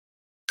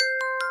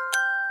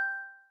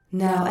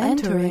Now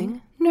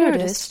entering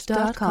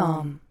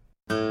Nerdist.com.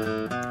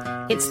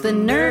 It's the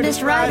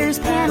Nerdist Writers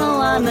Panel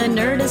on the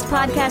Nerdist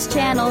Podcast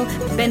Channel.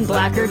 Ben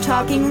Blacker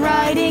talking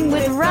writing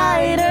with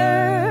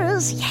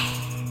writers.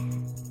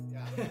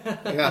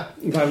 Yeah.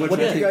 What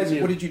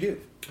did you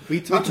do? We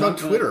talked about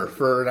Twitter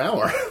for an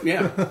hour.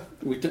 Yeah.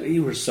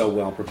 You were so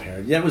well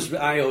prepared.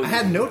 I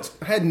had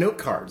note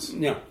cards.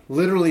 Yeah.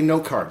 Literally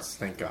note cards,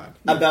 thank God.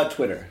 About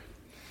Twitter.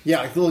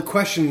 Yeah, like little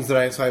questions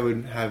that I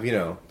would have,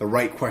 the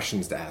right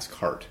questions to ask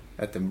Hart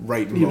at the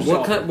right moment.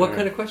 What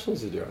kind of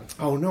questions did you ask?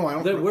 Oh, no,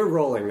 I don't... We're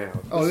rolling now.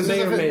 Oh, this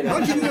is why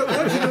don't you do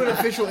an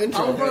official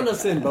intro? I'll run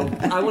us in,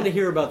 but I want to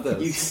hear about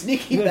this. You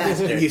sneaky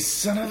bastard. You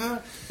son of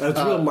a... That's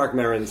real Mark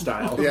Maron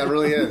style. Yeah, it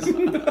really is.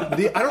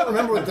 I don't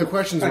remember what the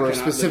questions were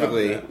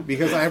specifically,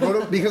 because I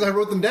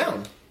wrote them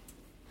down.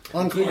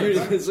 On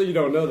cards. So you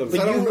don't know them.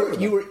 But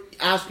you were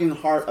asking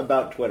Hart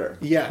about Twitter.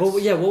 Yes. Well,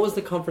 yeah, what was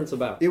the conference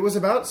about? It was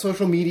about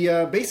social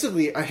media.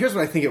 Basically, here's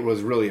what I think it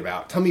was really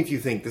about. Tell me if you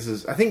think this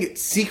is... I think it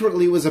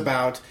secretly was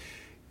about,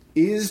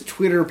 is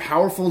Twitter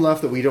powerful enough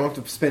that we don't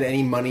have to spend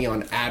any money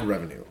on ad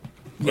revenue?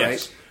 Right?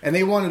 Yes. And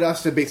they wanted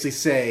us to basically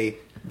say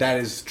that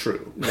is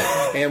true.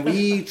 And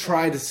we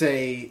tried to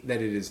say that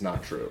it is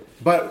not true.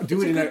 But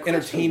do it in an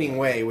entertaining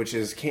way, which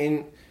is...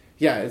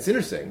 Yeah, it's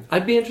interesting.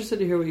 I'd be interested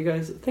to hear what you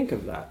guys think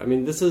of that. I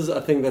mean, this is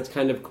a thing that's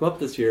kind of come up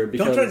this year.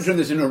 Because don't try to turn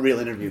this into a real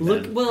interview,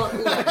 Ben.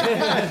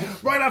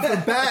 Right off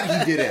the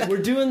bat, he did it.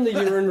 We're doing the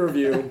year in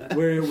review,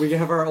 where we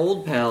have our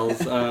old pals,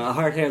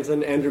 Hart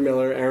Hansen, Andrew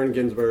Miller, Aaron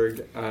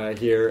Ginsberg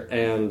here,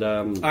 and...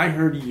 I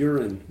heard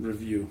urine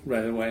review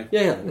right away.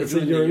 Yeah, it's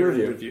a urine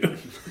review.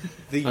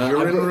 The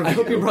urine review. I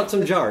hope you brought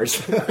some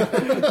jars.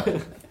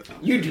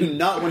 You do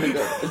not want to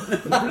go.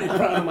 I'm pretty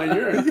proud of my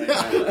urine.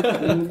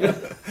 Yeah.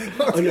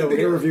 Oh no, we're going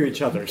to review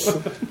each other's.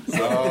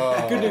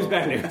 Oh. Good news,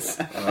 bad news.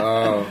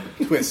 Oh,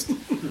 twist.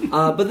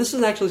 But this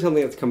is actually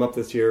something that's come up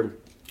this year.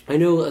 I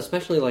know,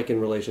 especially like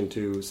in relation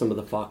to some of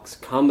the Fox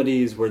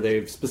comedies where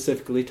they've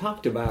specifically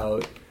talked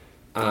about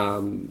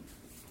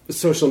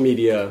social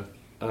media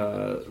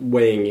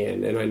weighing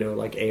in. And I know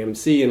like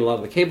AMC and a lot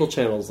of the cable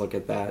channels look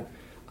at that.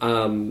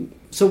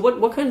 So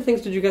what kind of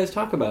things did you guys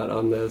talk about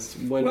on this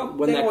when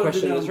that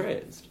question was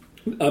raised?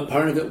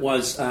 Part of it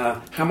was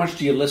how much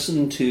do you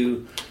listen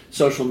to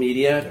social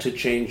media to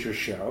change your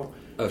show?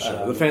 Oh,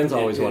 sure. The fans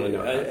always want to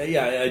know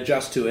that.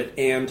 Adjust to it.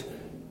 And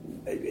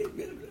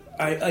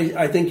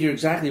I think you're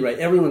exactly right.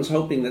 Everyone's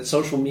hoping that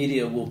social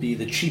media will be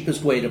the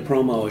cheapest way to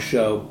promo a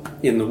show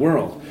in the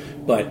world.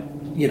 But,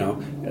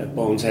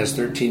 Bones has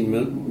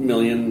 13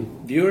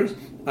 million viewers.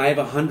 I have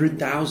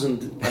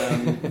 100,000,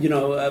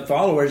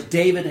 followers.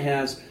 David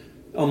has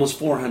almost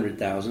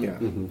 400,000. Yeah.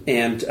 Mm-hmm.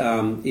 And,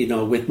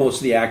 with most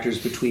of the actors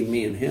between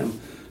me and him.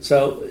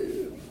 So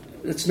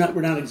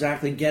we're not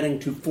exactly getting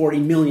to 40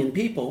 million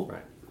people.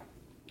 Right.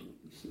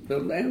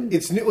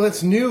 It's new. Well,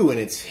 it's new and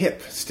it's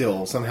hip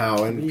still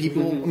somehow, and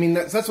people. I mean,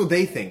 that's what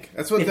they think.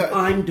 That's what. If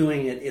I'm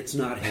doing it, it's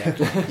not hip.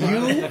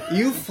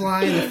 You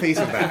fly in the face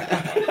of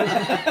that.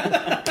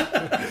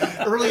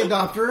 Early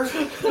adopter.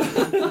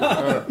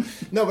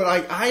 No, but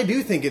I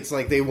do think it's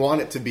like they want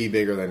it to be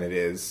bigger than it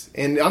is,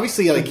 and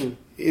obviously,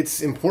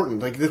 it's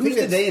important. Like who's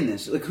the they in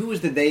this? Like, who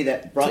was the they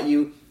that brought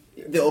you?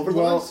 The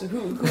overlords?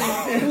 Who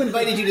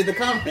invited you to the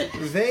conference?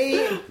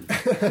 They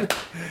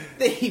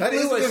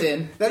flew us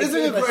in. That is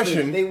a good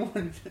question. They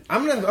wanted.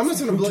 I'm just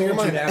going to blow your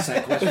mind. Ask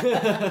that question.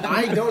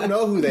 I don't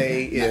know who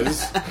they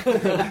is.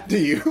 Do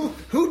you?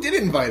 Who did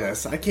invite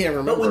us? I can't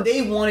remember. But when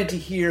they wanted to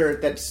hear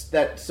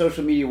that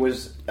social media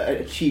was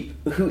cheap,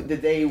 who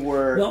they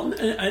were? Well,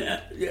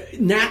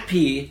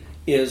 NatP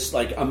is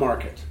like a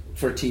market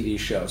for TV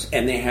shows,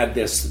 and they had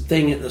this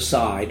thing at the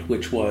side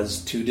which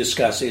was to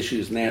discuss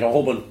issues, and they had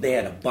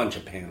a bunch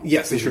of panels.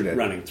 Yes, they sure did.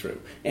 Running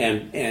through,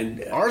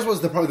 and ours was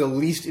probably the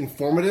least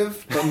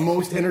informative but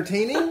most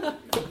entertaining.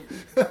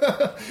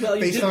 Well,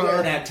 you did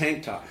wear that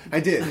tank top.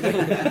 I did.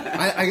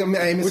 I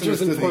misunderstood. Which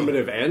was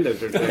informative and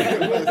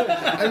entertaining.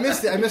 I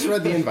missed it. I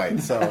misread the invite.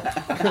 So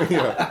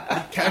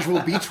casual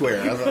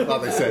beachwear, I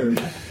thought they said.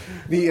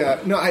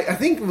 I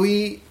think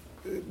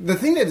the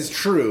thing that is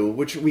true,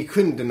 which we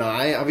couldn't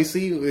deny,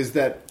 obviously, is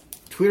that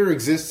Twitter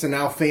exists and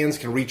now fans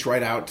can reach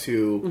right out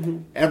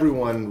to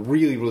everyone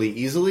really, really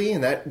easily,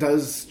 and that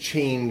does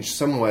change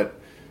somewhat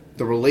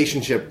the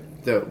relationship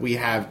that we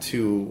have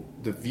to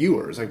the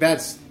viewers. Like,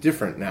 that's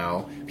different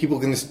now. People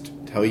can just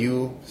tell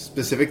you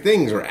specific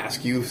things or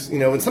ask you,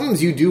 and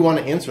sometimes you do want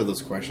to answer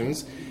those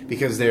questions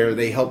because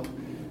they help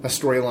a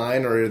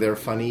storyline or they're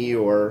funny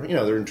or,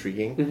 they're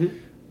intriguing. Mm-hmm.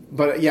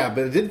 But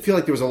it did feel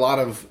like there was a lot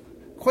of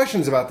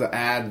questions about the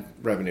ad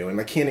revenue and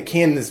like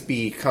can this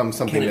become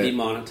something? Can it be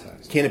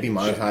monetized? Can it be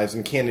monetized? Sure.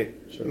 And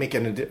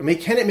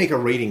can it make a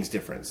ratings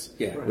difference?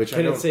 Yeah. Right.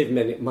 Can it save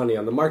money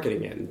on the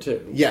marketing end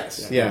too?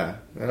 Yes. Yeah.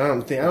 And I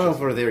don't know if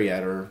we're there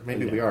yet, or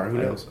maybe we are. Who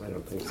knows? I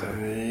don't think so.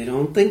 I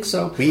don't think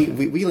so.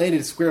 We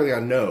landed squarely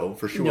on no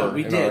for sure. No,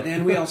 we did,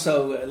 and we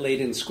also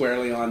laid in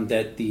squarely on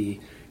that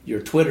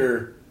your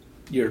Twitter,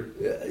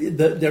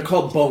 they're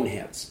called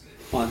boneheads.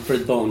 for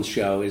the Bones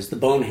show is the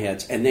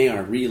Boneheads, and they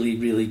are really,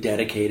 really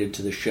dedicated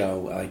to the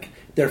show. Like,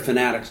 they're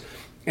fanatics.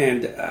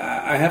 And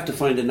I have to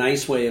find a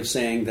nice way of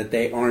saying that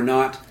they are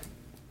not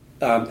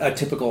a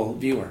typical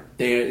viewer.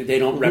 They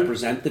don't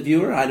represent the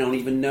viewer. I don't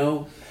even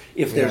know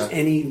if there's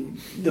any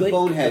the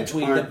boneheads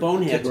between the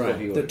boneheads,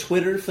 right. The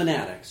Twitter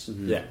fanatics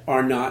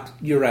are not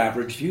your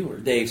average viewer.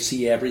 They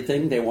see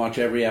everything. They watch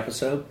every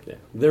episode. Yeah.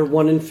 They're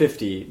 1 in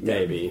 50,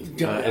 maybe,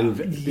 and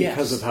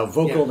because of how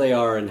vocal they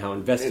are and how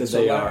invested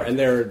they are, and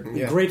they're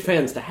great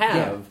fans to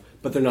have.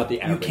 But they're not the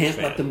average fan. You can't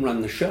fan. let them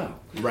run the show.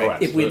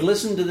 Right. If we'd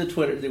listened to the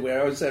Twitter, the way I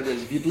always said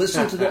is, if you'd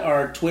listened to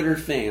our Twitter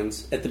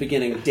fans at the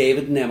beginning,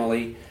 David and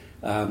Emily,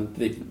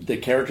 the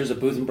characters of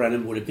Booth and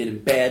Brennan would have been in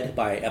bed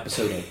by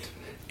episode 8.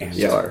 And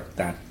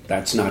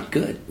that's not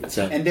good.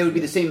 And they would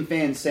be the same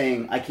fans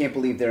saying, "I can't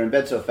believe they're in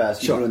bed so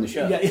fast. You ruined the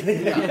show."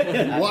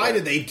 Why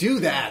did they do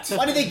that?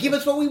 Why did they give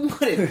us what we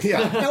wanted?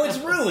 Now it's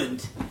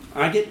ruined.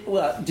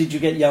 Did you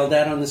get yelled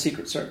at on the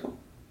Secret Circle?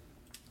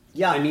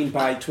 Yeah, I mean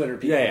by Twitter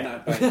people,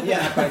 not by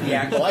the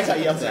actual. I got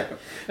yelled at.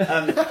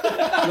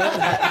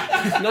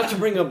 Not to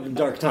bring up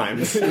dark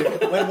times.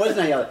 When was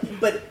I yelled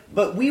at?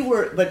 But we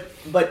were.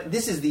 But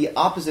this is the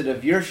opposite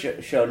of your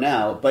show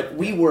now. But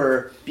we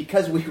were,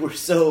 because we were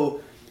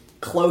so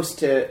close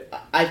to.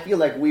 I feel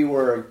like we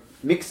were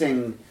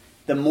mixing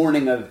the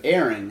morning of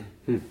airing.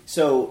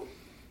 So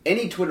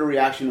any Twitter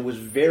reaction was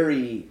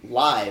very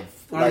live.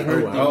 I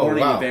heard the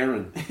morning of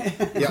Aaron.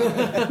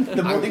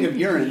 The morning of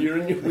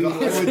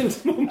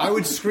urine. I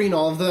would screen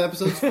all of the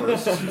episodes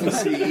first to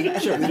see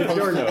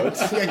your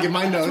notes. Give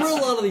my notes. Through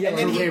a lot of the and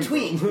then he'd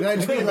tweet. Then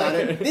I'd tweet about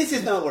it. This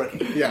is not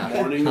working.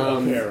 Morning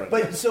of Aaron.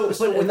 But so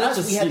and that's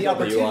us, a we had the CW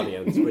opportunity.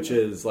 audience, which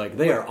is like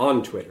they are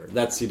on Twitter.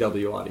 That's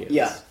CW audience.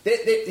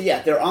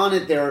 Yeah, they're on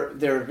it.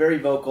 They're very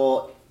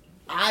vocal.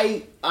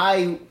 I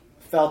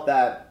felt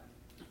that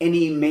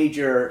any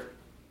major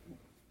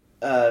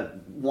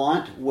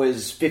want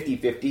was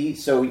 50-50,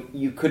 so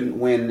you couldn't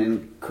win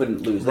and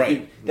couldn't lose.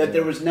 Right. That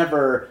there was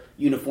never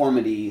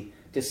uniformity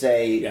to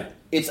say,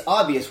 it's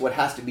obvious what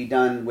has to be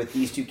done with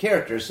these two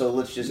characters, so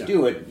let's just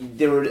do it.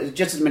 There were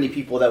just as many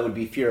people that would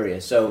be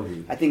furious. So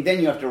I think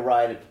then you have to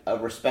ride a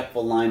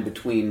respectful line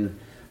between,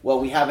 well,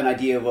 we have an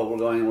idea of what we're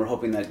going, and we're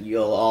hoping that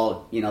you'll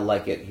all,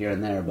 like it here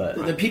and there.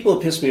 But the people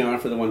who piss me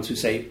off are the ones who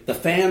say, the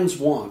fans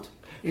want.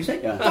 You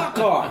say, fuck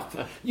off.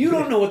 You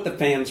don't know what the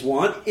fans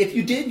want. If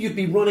you did, you'd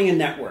be running a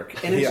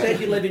network. And instead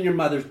you live in your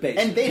mother's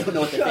basement. And they don't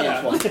know what the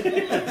fans want. And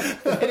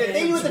if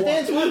they knew what the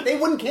fans want, they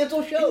wouldn't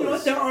cancel shows. You know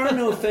what? There are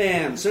no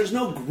fans. There's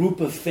no group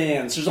of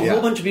fans. There's a whole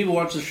bunch of people who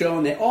watch the show,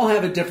 and they all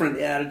have a different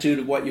attitude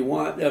of what you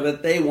want, of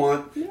what they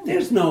want.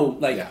 There's no,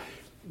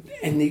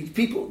 And these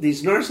people,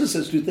 these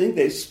narcissists who think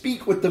they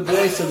speak with the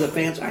voice of the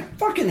fans, I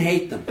fucking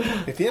hate them.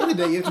 At the end of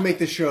the day, you have to make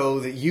the show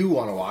that you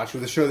want to watch, or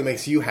the show that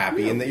makes you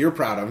happy and that you're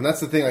proud of. And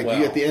that's the thing. Like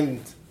you, at the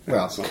end,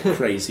 it's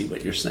crazy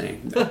what you're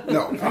saying.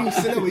 No, you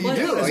say what you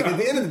do. Like at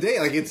the end of the day,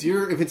 like it's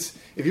your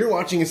if you're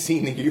watching a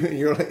scene and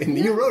you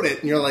wrote it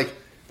and you're like,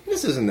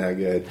 this isn't that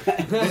good.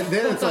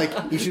 Then it's like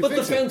you should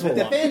fix it.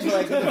 The fans were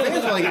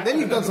like, then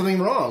you've done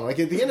something wrong. Like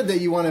at the end of the day,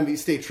 you want to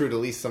stay true to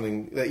at least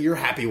something that you're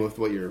happy with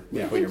what you're.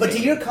 What you're but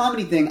making. to your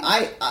comedy thing,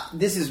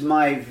 this is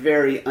my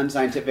very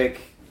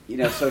unscientific,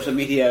 social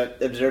media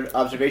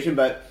observation.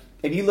 But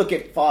if you look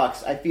at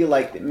Fox, I feel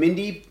like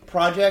Mindy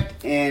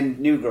Project and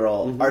New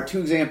Girl are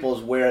two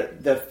examples where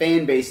the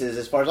fan bases,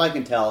 as far as I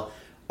can tell,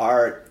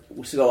 are.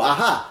 So,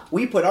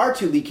 we put our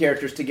two lead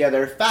characters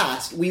together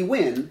fast, we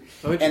win.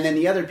 And then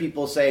the other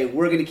people say,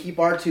 we're going to keep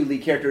our two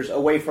lead characters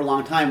away for a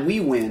long time, we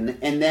win.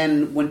 And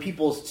then when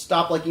people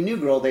stop liking New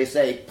Girl, they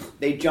say,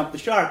 they jump the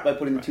shark by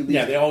putting the two leads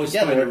together. Yeah, they always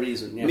find a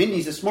reason. Yeah.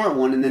 Mindy's a smart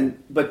one, and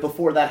then but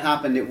before that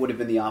happened, it would have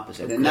been the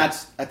opposite. And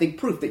that's, I think,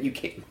 proof that you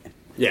can't win.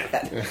 Yeah.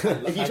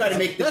 If you try to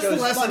make the that's shows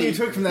the lesson funny, you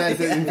took from that. Is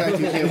that in fact,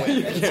 you can't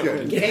win. That's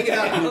good. hang it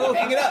up.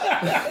 Hang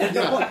it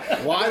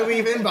up. Why do we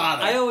even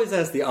bother? I always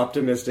ask the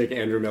optimistic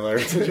Andrew Miller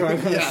to join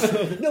us.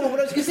 No, but what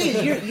I was going to say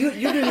is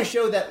you're doing a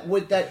show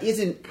that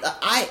isn't.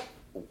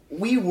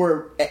 We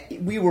were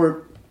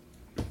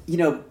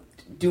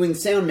doing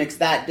sound mix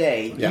that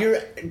day. Yeah. You're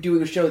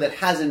doing a show that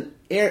hasn't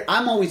aired.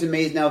 I'm always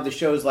amazed now of the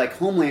shows like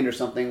Homeland or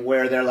something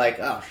where they're like,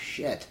 oh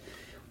shit.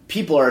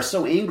 People are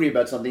so angry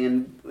about something,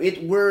 and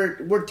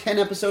we're 10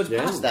 episodes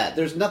past that.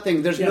 There's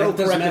nothing. There's no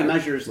corrective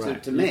measures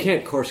to make. You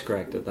can't course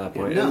correct at that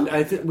point. No.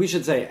 And we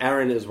should say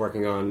Aaron is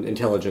working on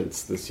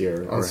Intelligence this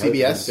year. On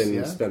CBS.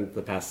 Has spent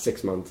the past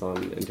 6 months on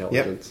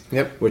Intelligence.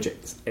 Yep. Which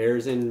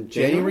airs in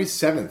January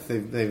 7th.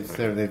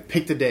 They've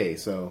picked a day,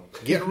 so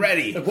get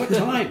ready. At what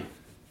time?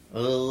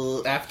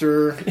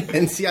 After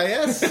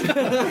NCIS.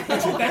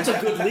 That's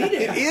a good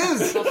lead-in. It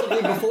is.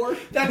 Possibly before.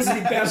 That's the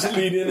best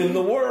lead-in in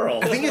the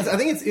world. I think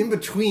it's in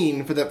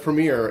between for that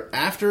premiere,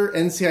 after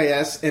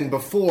NCIS and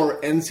before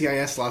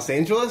NCIS Los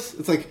Angeles.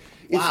 It's like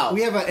wow.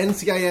 We have an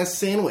NCIS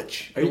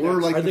sandwich. Are they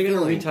going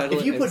to retitle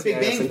if you put Big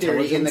Bang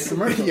Theory in the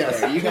commercial,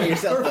 there, you got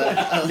yourself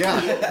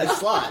a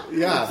slot.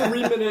 Yeah,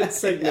 3-minute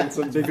segments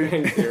of Big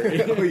Bang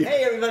Theory.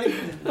 Hey everybody.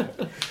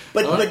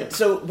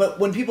 But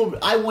when people,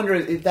 I wonder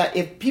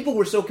if people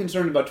were so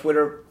concerned about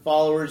Twitter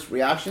followers'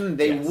 reaction,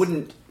 they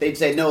wouldn't. They'd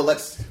say no.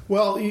 Let's.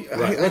 Well,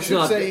 let's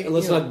not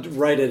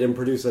write it and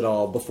produce it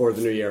all before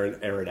the new year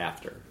and air it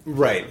after.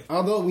 Right.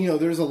 Although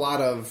there's a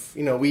lot of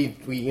we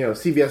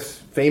CBS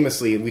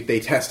famously they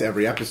test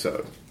every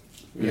episode.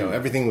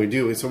 Everything we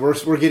do, so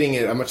we're getting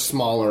it a much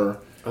smaller.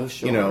 Oh,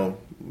 sure.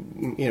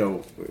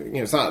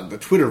 It's not the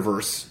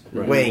Twitterverse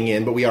weighing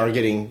in, but we are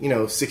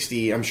getting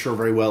 60, I'm sure,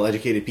 very well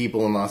educated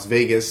people in Las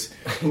Vegas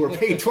who are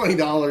paid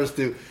 $20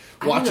 to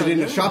watch it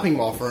in a shopping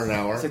mall for an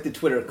hour. It's like the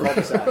Twitter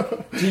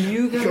cul-de-sac. Do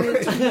you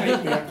guys?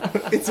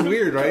 It's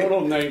weird, right?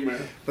 Total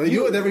nightmare. But they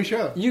do it with every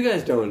show. You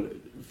guys don't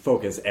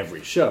focus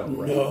every show,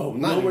 right? No,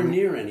 nowhere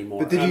near anymore.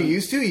 But did you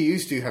used to? You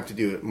used to have to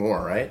do it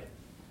more, right?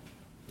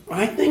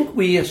 I think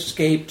we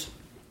escaped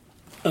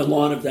a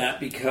lot of that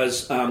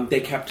because they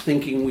kept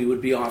thinking we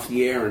would be off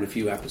the air in a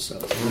few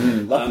episodes.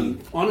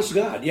 Honest to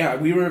God, yeah,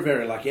 we were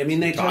very lucky. I mean,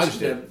 they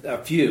tested a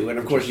few, and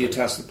of course you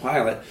test the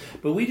pilot,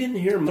 but we didn't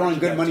hear much. Throwing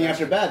good money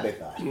after bad, they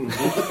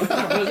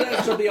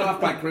thought. She'll be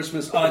off by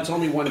Christmas. Oh, it's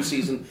only one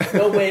season.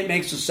 No way it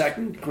makes a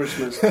second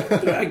Christmas.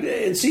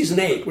 In season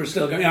 8, we're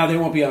still going, they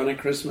won't be on at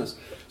Christmas.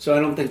 So I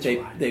don't think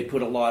they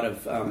put a lot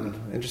of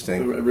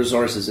interesting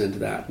resources into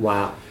that.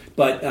 Wow.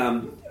 But,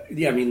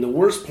 the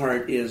worst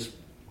part is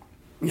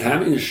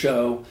having a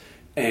show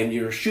and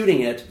you're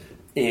shooting it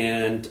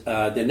and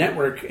the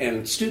network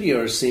and studio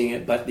are seeing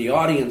it, but the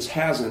audience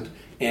hasn't,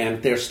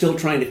 and they're still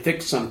trying to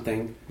fix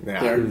something. Yeah.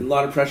 There's a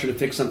lot of pressure to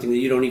fix something that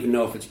you don't even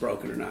know if it's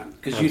broken or not,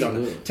 because you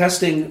don't know.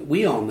 Testing,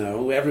 we all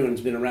know, everyone's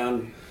been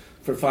around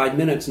for 5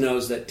 minutes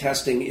knows that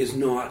testing is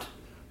not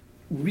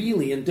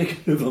really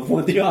indicative of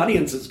what the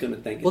audience is going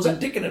to think. It's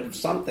indicative of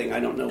something.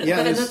 I don't know. Yeah,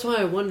 and that's why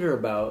I wonder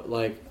about,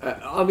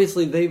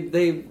 obviously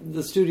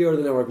the studio or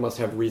the network must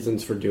have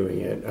reasons for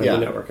doing it. Or the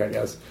network, I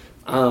guess.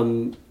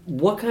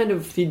 What kind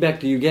of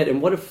feedback do you get,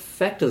 and what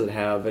effect does it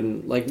have,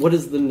 and what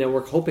is the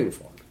network hoping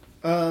for?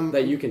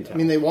 That you can tell. I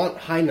mean, they want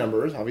high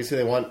numbers. Obviously,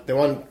 they want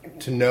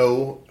to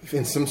know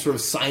in some sort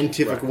of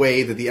scientific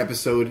way that the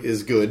episode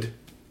is good.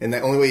 And the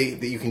only way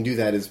that you can do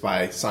that is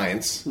by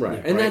science.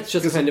 Right. And that's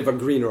just kind of a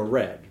green or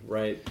red,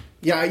 right?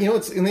 Yeah,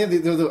 and they have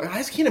I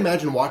just can't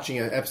imagine watching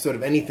an episode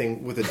of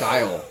anything with a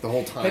dial the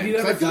whole time. Have you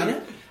ever done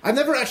it? I've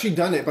never actually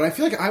done it, but I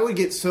feel like I would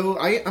get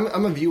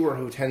I'm a viewer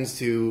who tends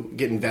to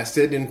get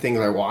invested in things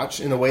I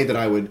watch in a way that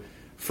I would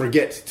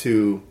forget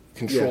to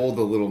control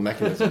the little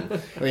mechanism. I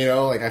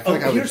feel like I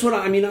would... Here's what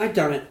I've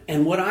done it,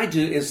 and what I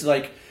do is,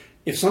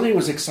 if something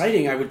was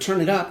exciting, I would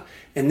turn it up,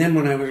 and then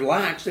when I was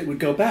relaxed, it would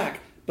go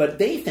back. But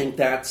they think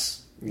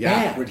that's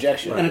bad.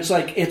 Rejection. And it's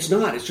it's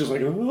not. It's just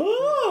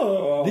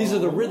oh. These are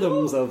the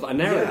rhythms of a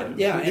narrative.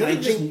 Yeah, and I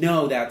just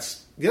know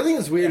that's... The other thing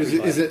that's weird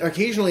is that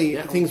occasionally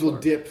things will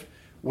dip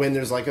when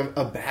there's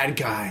a bad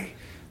guy,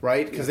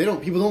 right? Because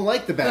people don't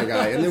like the bad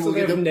guy. And then we'll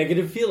get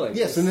negative feelings.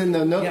 Yes, and then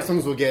the note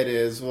sometimes we'll get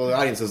is, the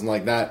audience doesn't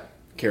like that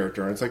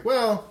character. And it's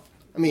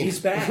he's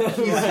bad.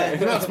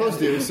 They're not supposed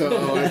to,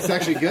 so it's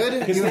actually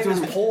good. His name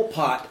is Pol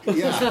Pot.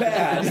 He's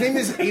bad. His name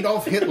is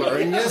Adolf Hitler,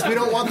 and yes, we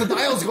don't want the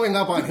dials going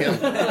up on him.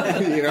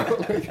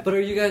 But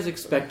are you guys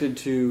expected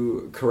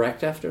to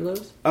correct after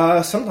those?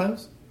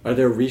 Sometimes. Are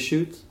there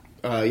reshoots?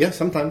 Yeah,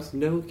 sometimes.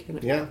 No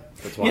kidding. Yeah,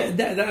 that's why.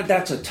 Yeah,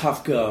 that's a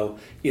tough go.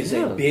 Is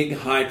a big,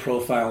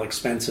 high-profile,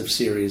 expensive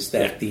series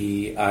that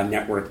the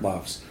network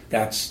loves.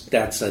 That's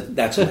a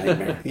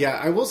nightmare.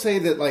 Yeah, I will say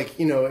that,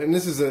 and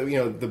this is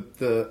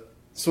the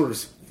sort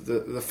of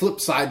the flip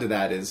side to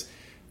that is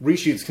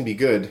reshoots can be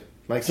good.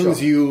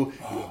 Sometimes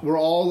we're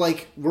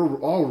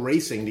all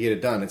racing to get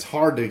it done. It's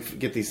hard to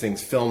get these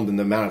things filmed in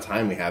the amount of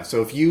time we have.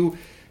 So if you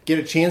get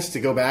a chance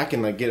to go back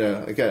and get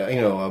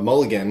a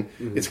mulligan,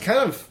 it's kind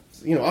of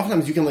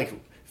oftentimes you can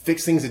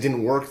fix things that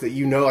didn't work, that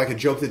a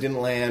joke that didn't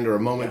land or a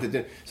moment that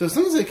didn't. So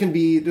sometimes it can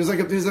be there's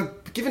a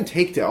give and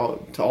take to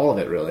all of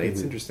it. Really,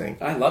 it's interesting.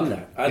 I love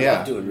that. I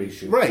love doing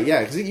reshoots. Right? Yeah,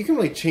 because you can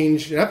really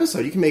change an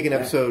episode. You can make an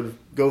episode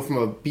go from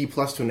a B+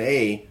 to an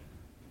A.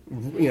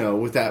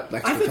 With that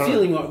extra I have a time.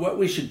 feeling what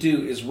we should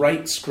do is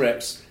write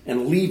scripts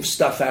and leave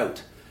stuff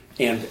out,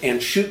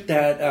 and shoot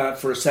that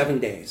for 7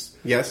 days.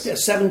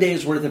 Yes, 7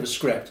 days worth of a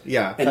script.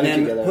 Yeah, and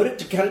then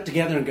cut it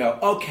together and go.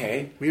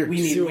 Okay, we have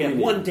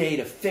 1 day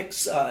to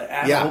fix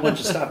add a whole bunch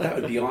of stuff. That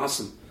would be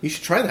awesome. You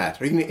should try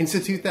that. Are you going to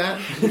institute that?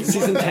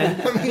 Season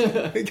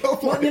 10? Go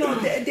for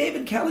it.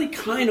 David Kelly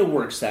kind of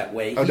works that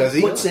way. Oh, does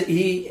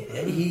he?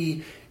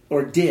 He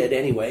or did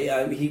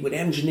anyway. He would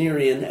engineer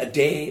in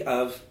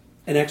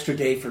an extra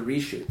day for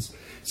reshoots.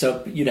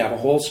 So you'd have a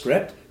whole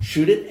script,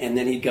 shoot it, and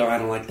then he'd go, I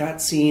don't like that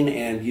scene,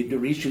 and you'd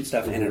reshoot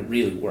stuff, and it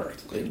really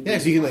worked. So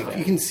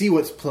you can see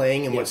what's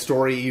playing and what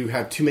story you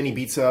have too many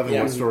beats of, and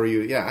what story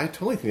you. Yeah, I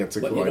totally think that's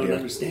a cool idea. You don't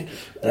understand.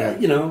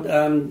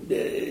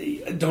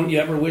 Don't you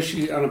ever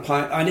wish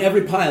on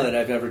every pilot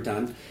I've ever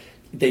done,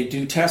 they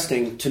do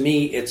testing. To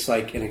me, it's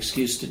like an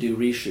excuse to do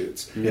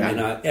reshoots. Yeah. And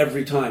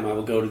every time I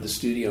will go to the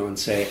studio and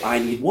say, I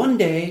need 1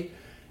 day.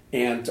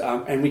 And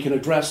we can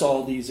address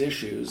all these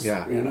issues.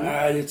 Yeah. And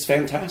it's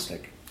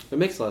fantastic. It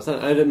makes a lot of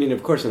sense. I mean,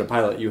 of course, in a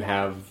pilot, you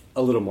have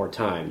a little more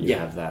time. You Yeah.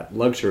 have that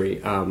luxury.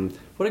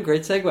 What a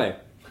great segue.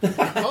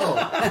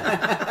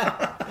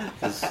 Oh.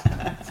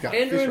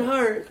 Andrew and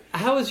Hart,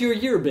 how has your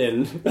year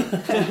been?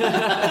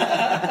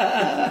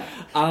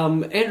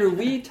 Andrew,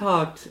 we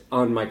talked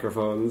on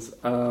microphones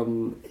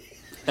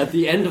at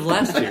the end of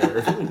last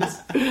year.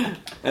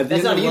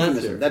 That's not a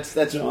euphemism. That's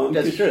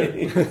true.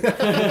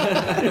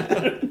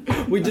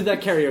 We did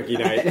that karaoke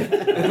night,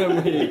 and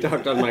then we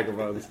talked on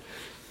microphones.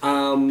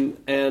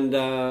 And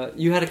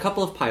you had a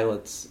couple of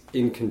pilots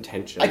in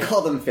contention. I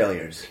call them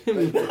failures.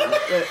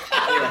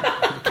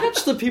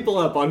 Catch the people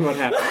up on what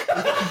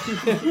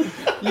happened.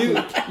 you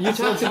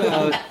talked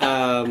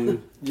about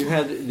you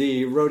had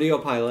the rodeo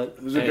pilot.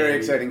 It was a very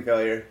exciting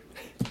failure,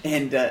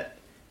 and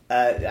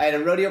I had a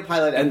rodeo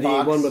pilot and at the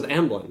Fox, one with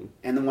Amblin.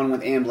 and the one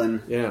with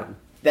Amblin. Yeah,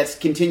 That's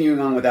continuing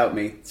on without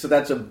me. So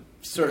that's a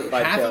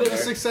certified half failure. of the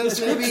success,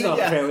 it's maybe. not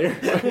a Yeah. failure.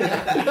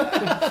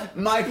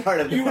 My part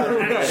of the You were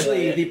problem.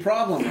 actually the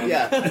problem.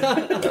 Yeah,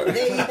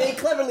 they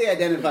cleverly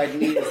identified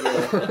me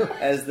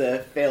as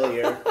the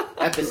failure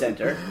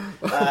epicenter.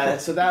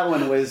 So that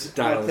one was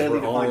Dials clearly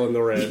were all defined. in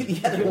the red.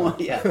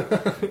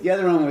 The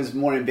other one was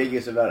more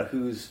ambiguous about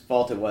whose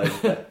fault it was.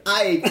 But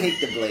I take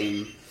the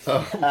blame.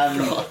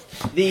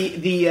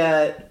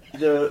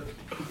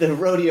 The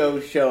rodeo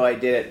show I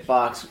did at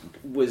Fox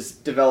was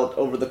developed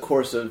over the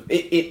course of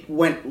it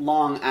went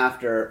long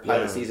after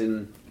pilot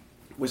season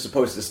was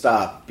supposed to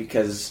stop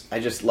because I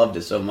just loved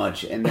it so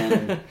much, and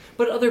then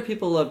But other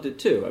people loved it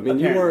too. I mean,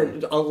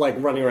 Apparently. you weren't like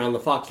running around the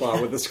Fox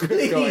lot with the script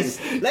going. please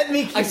let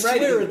me keep I writing.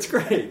 swear it's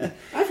great.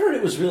 I've heard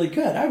it was really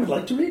good. I would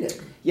like to read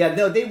it. Yeah,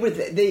 no,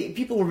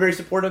 people were very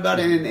supportive about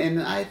it,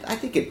 and I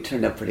think it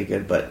turned out pretty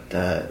good, but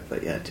yeah,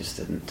 it just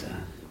didn't.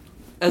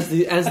 As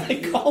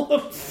I call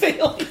them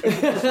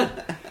failures.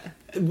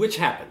 which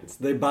happens.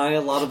 They buy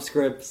a lot of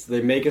scripts.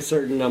 They make a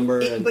certain number.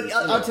 And, But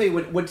I'll tell you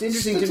what's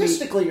interesting to me.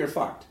 Statistically, you're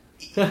fucked.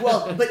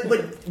 Well,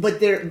 but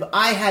there,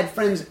 I had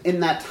friends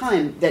in that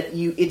time that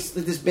it's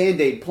this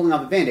Band-Aid, pulling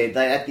off a Band-Aid,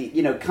 that at the,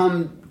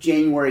 come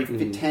January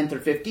 10th or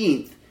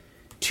 15th,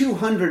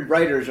 200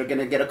 writers are going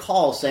to get a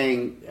call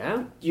saying,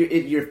 Yeah.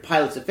 your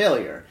pilot's a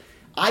failure.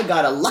 I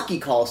got a lucky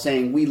call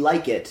saying, we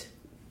like it,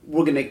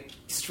 we're going to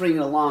string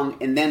it along,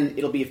 and then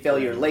it'll be a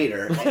failure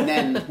later, and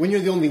then When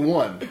you're the only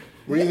one.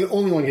 When you're the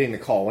only one getting the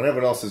call. When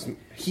everyone else is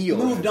healed.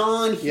 moved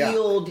on, Yeah.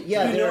 healed.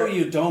 Yeah, You know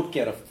you don't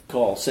get a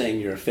call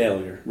saying you're a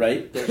failure,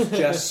 right? There's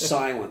just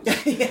silence.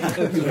 You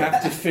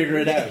have to figure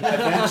it out.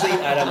 Eventually,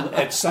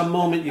 at some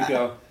moment, you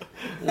go,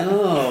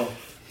 oh,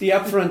 the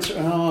upfronts,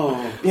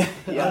 no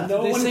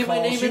They one say my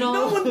calls name you. and all?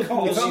 No one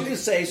calls you to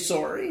say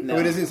sorry. No.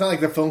 No, it's not like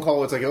the phone call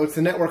where it's like, oh, it's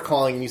the network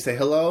calling, and you say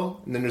hello,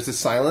 and then there's this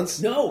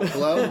silence. No.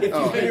 Hello? If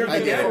you hear the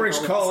get it. network's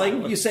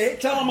calling, you say,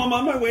 tell them I'm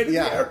on my way to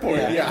Yeah. the airport.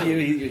 Yeah.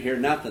 You hear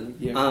nothing.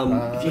 You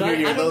but hear I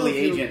your don't know lowly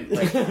if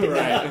you-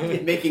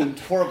 agent making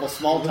horrible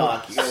small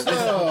talk. You go,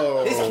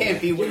 So, this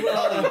can't be what you're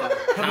talking about.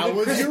 how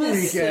was your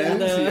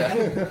weekend?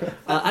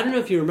 I don't know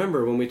if you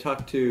remember when we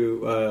talked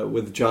to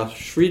with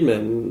Josh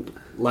Friedman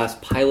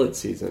last pilot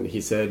season. He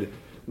said,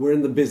 "We're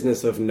in the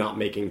business of not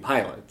making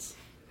pilots."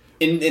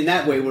 In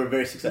that way, we're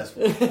very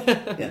successful.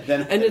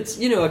 And it's,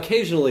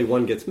 occasionally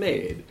one gets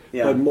made,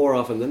 Yeah. but more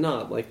often than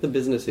not, like the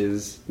business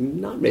is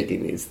not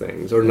making these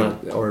things, or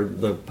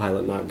the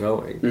pilot not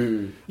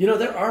going.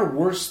 There are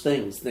worse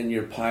things than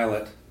your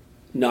pilot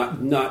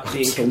not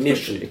being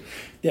commissioned.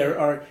 There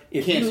are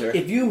Cancer.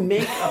 if you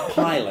make a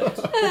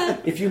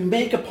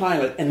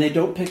pilot, and they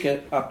don't pick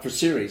it up for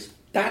series,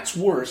 that's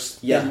worse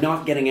Yeah. than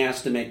not getting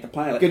asked to make the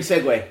pilot. Good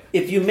segue.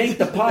 If you make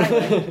the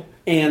pilot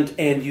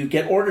and you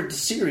get ordered to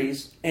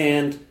series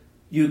and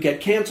you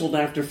get canceled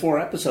after 4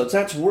 episodes,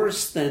 that's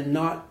worse than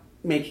not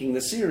making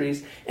the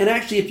series. And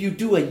actually, if you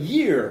do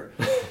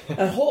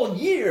a whole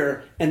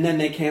year, and then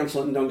they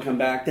cancel it and don't come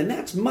back, then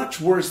that's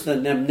much worse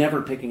than them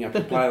never picking up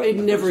the pilot. It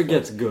never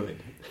gets good.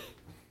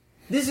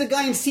 This is a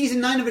guy in season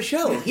 9 of a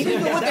show. He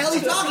didn't know what the hell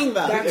he's talking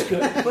about. That's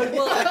good.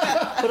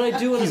 But I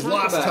do want to He's talk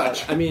lost about.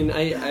 touch. I mean,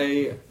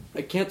 I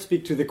can't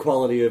speak to the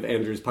quality of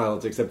Andrew's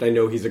pilots, except I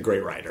know he's a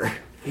great writer.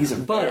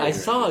 But I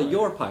saw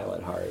your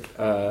pilot, Hart,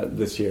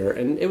 this year,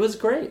 and it was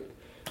great.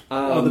 The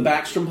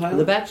Backstrom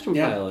pilot? The Backstrom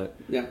pilot.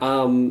 Yeah.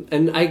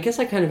 And I guess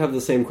I kind of have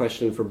the same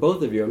question for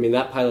both of you. I mean,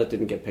 that pilot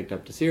didn't get picked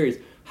up to series.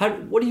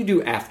 What do you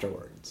do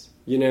afterwards?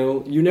 You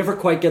never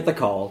quite get the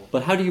call,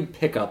 but how do you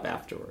pick up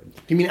afterwards?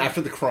 You mean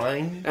after the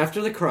crying? After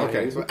the crying.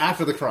 Okay, so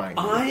after the crying.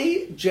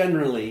 I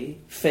generally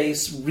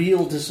face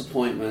real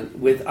disappointment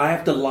with I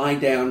have to lie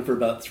down for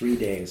about 3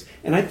 days.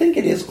 And I think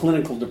it is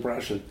clinical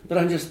depression. But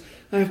I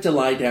have to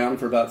lie down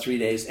for about 3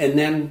 days. And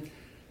then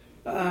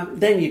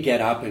you get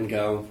up and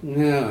go,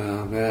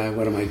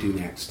 what do I do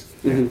next?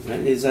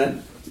 Is that...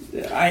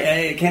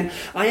 I can't...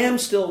 I am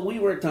still... We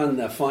worked on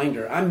the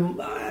Finder.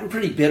 I'm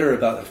pretty bitter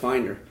about the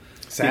Finder.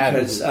 Sad.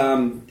 Because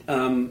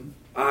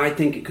I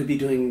think it could be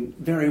doing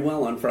very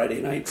well on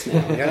Friday nights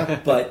now. Yeah.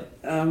 But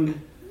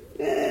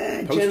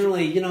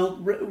generally,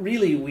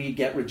 really we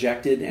get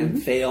rejected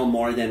and fail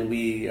more than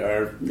we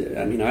are.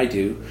 I mean, I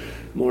do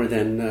more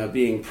than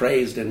being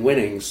praised and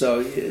winning.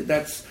 So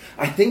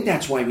I think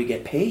that's why we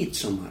get paid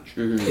so much.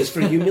 It's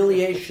for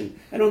humiliation.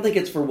 I don't think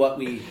it's for what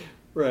we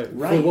Right.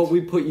 write. For what we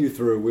put you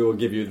through, we will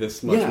give you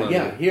this much money.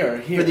 Yeah,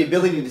 here. For the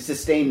ability to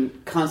sustain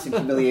constant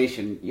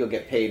humiliation, you'll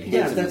get paid.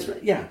 Yeah, handsomely. that's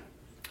right. Yeah.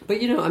 But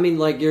I mean,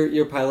 like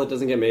your pilot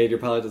doesn't get made, your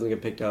pilot doesn't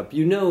get picked up.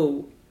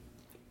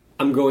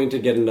 I'm going to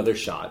get another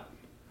shot,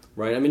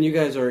 right? I mean, you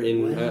guys are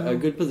in a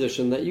good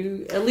position that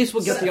you at least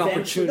will get the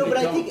opportunity. No, but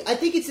I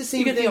think it's the same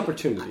you get thing. the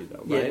opportunity,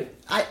 though, right?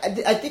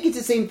 I think it's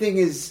the same thing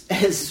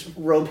as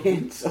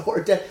romance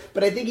or death.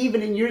 But I think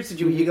even in your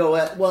situation, you go,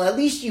 well, at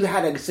least you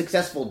had a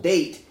successful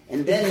date,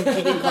 and then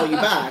he didn't call you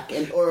back,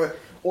 and or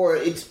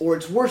it's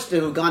worse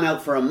to have gone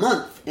out for a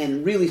month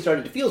and really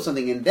started to feel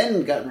something and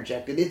then got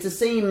rejected. It's the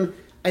same.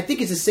 I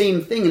think it's the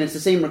same thing, and it's the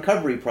same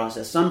recovery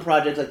process. Some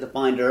projects, like The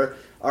Finder,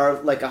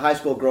 are like a high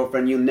school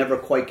girlfriend you'll never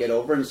quite get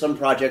over, and some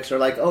projects are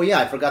like, oh yeah,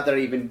 I forgot that I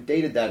even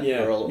dated that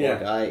girl or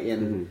guy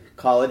in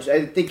college.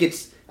 I think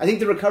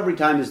the recovery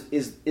time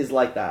is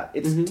like that.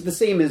 It's the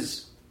same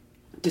as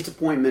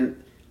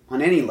disappointment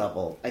on any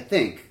level. I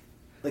think.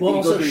 Like Well, you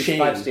also go through these shame,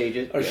 5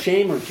 stages, or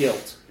shame or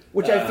guilt,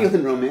 which I feel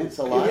in romance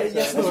a lot.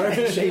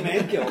 Yes, shame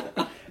and guilt.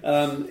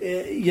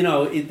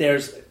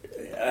 There's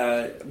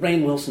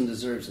Rainn Wilson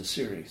deserves a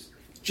series.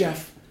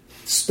 Jeff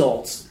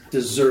Stoltz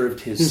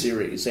deserved his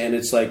series, and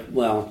it's like,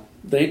 well,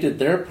 they did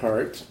their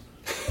part.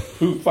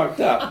 Who fucked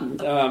up?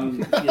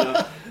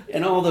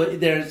 And all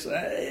there's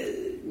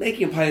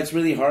making a pilot's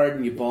really hard,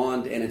 and you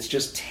bond, and it's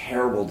just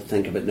terrible to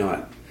think of it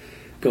not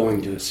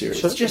going to a series.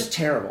 Sure. It's just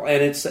terrible,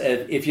 and it's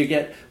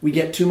we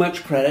get too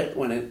much credit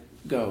when it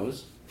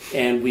goes,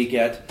 and we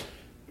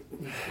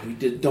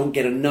don't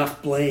get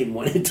enough blame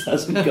when it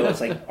doesn't go.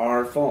 It's like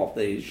our fault,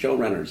 the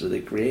showrunners or the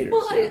creators.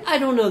 Well, I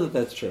don't know that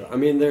that's true. I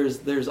mean, there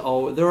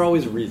are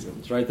always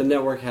reasons, right? The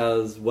network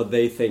has what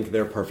they think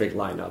their perfect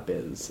lineup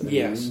is. And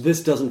yes,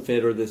 this doesn't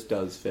fit or this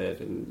does fit,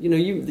 and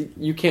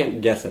you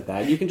can't guess at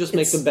that. You can just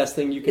make the best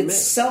thing you can make.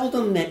 It's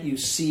seldom that you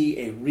see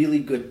a really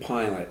good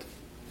pilot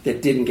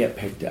that didn't get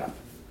picked up.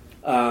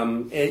 A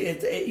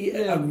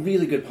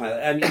really good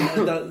pilot. I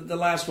mean, the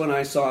last one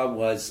I saw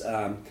was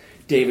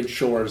David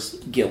Shore's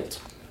Guilt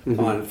for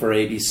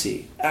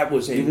ABC. That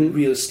was a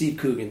real Steve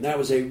Coogan. That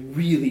was a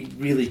really,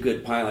 really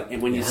good pilot.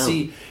 And when you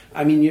see,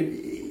 I mean,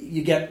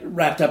 you get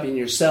wrapped up in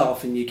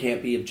yourself and you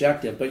can't be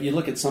objective. But you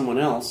look at someone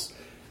else,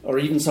 or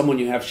even someone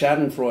you have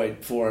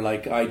Schadenfreude for,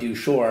 like I do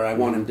Shore. I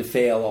want him to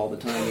fail all the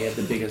time. He had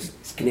the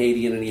biggest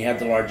Canadian and he had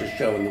the largest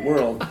show in the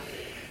world.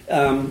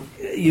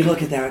 You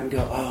look at that and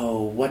go,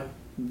 oh, what?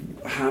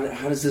 How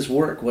does this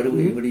work? What are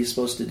you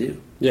supposed to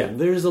do? Yeah,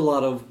 there's a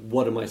lot of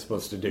what am I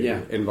supposed to do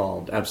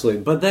involved,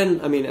 absolutely. But then,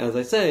 I mean, as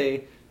I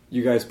say,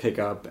 you guys pick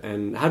up,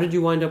 and how did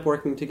you wind up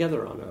working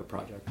together on a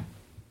project?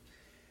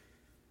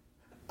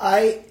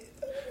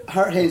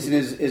 Hart Hazen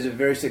is a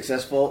very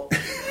successful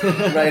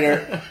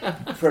writer,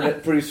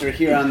 producer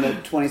here on the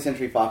 20th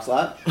Century Fox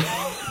lot.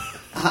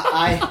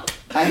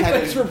 I had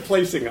Thanks for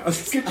replacing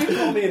us. Could you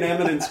call me an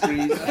eminence,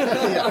 please?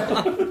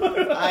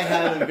 I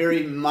had a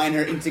very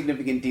minor,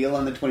 insignificant deal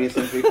on the 20th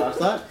Century Fox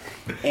lot,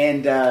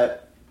 and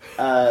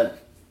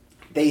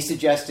they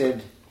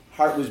suggested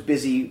Hart was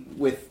busy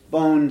with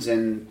Bones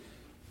and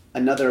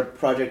another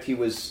project he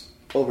was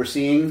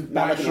overseeing.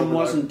 Maxim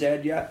wasn't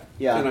dead yet,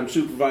 and I'm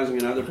supervising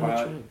another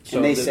pilot. So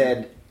and they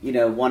said,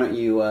 why don't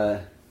you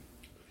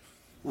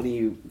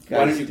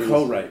guys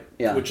co-write?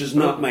 Yeah. Which is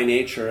not my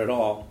nature at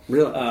all.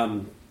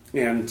 Really?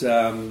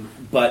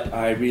 But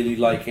I really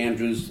like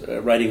Andrew's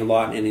writing a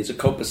lot, and he's a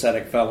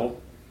copacetic fellow.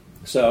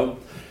 So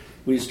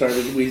we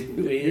started.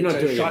 You're not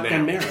doing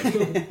shotgun it now.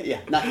 marriage. Yeah,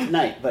 not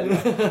tonight, but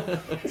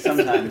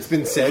sometimes. It's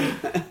been said.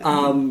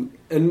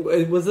 And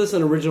was this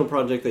an original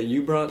project that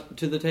you brought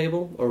to the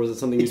table, or was it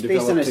something you It's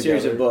developed based on a together?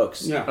 series of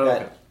books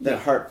Yeah. that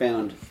Hart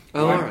found.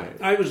 Oh, all right.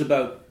 I was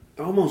about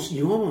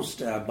you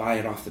almost buy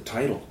it off the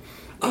title.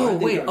 Oh,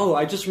 wait. Oh,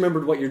 I just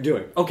remembered what you're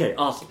doing. Okay,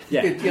 awesome.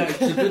 Yeah.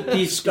 It's a good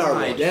piece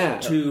guide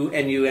Yeah.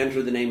 and you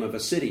enter the name of a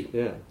city.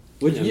 Yeah.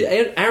 Which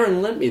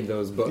Aaron lent me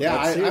those books. Yeah,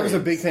 that I was a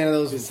series. big fan of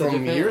those He's such a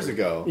from fan. years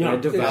ago. Yeah, I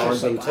devoured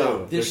them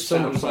too. They're This so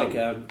much sounds fun. like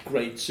a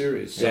great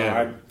series. So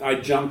Yeah. I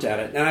jumped at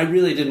it. And I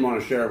really didn't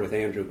want to share it with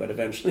Andrew, but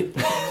eventually...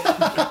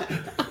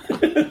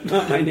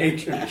 Not my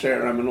nature to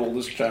share. I'm an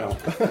oldest child.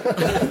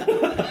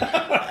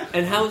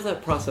 And how has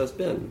that process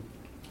been?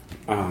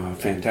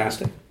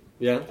 Fantastic.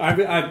 Yeah?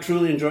 I've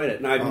truly enjoyed it.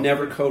 And I've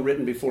never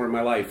co-written before in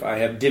my life. I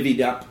have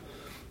divvied up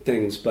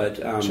things, but...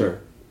 Sure.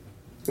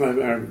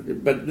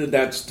 But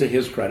that's to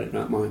his credit,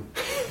 not mine.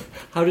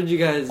 How did you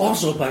guys...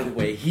 Also, by the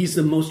way, he's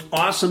the most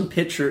awesome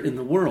pitcher in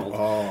the world.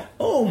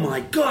 Oh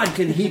my God,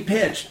 can he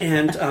pitch?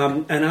 And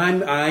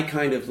I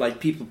kind of like,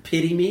 people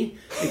pity me.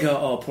 They go,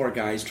 oh, poor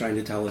guy, he's trying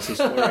to tell us a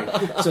story.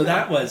 So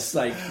that was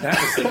like.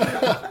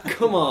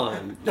 Come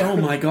on. Oh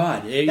my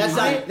God.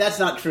 That's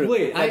not true.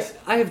 Wait,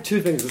 I have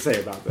two things to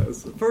say about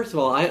this. First of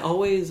all, I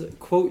always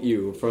quote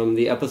you from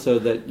the episode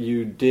that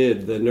you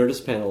did, the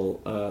Nerdist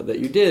panel that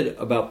you did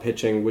about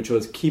pitching, which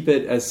was keep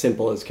it as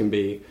simple as can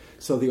be.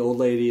 So the old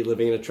lady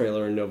living in a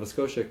trailer in Nova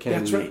Scotia can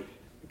That's right.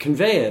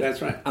 convey it.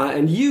 That's right.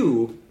 And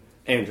you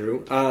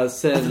Andrew,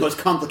 said the most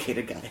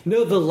complicated guy.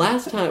 No, the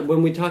last time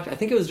when we talked, I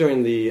think it was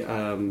during the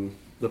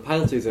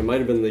pilot season. It might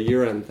have been the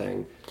year-end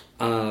thing.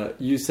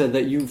 You said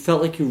that you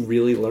felt like you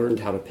really learned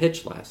how to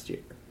pitch last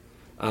year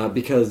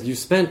because you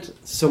spent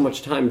so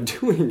much time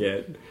doing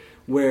it.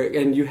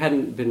 And you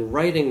hadn't been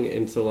writing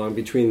in so long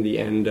between the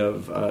end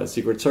of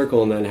Secret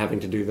Circle and then having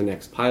to do the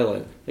next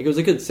pilot. Like, it was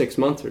a good 6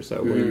 months or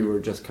so where you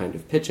were just kind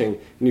of pitching,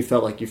 and you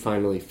felt like you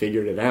finally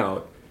figured it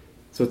out.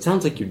 So it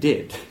sounds like you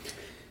did.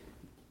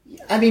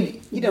 I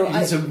mean,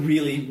 it's a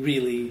really,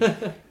 really.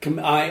 The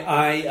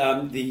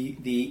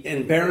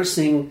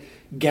embarrassing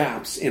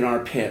gaps in our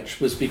pitch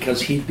was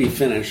because he'd be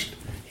finished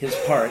his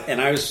part,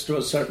 and I was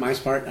supposed to start my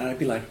part, and I'd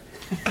be like.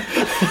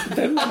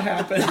 Then what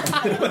happened?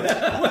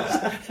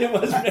 It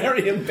was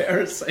very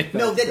embarrassing.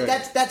 No,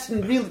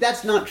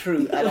 that's not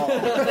true at all.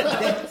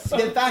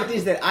 The fact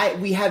is that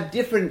we have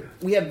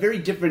very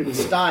different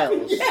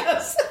styles.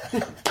 Yes.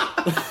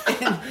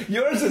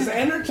 Yours is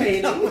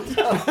entertaining.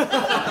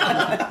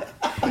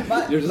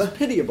 Yours is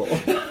pitiable.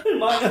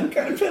 Mine, I'm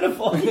kind of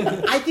pitiful.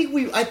 I think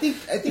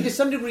to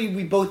some degree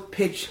we both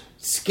pitch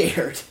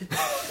scared,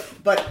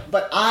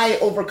 but I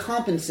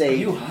overcompensate.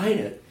 You hide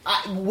it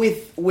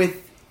with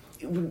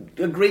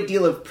a great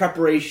deal of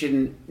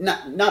preparation.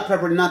 Not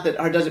that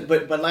Hart does it,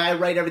 but I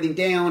write everything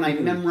down. I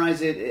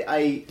memorize it.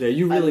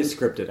 You really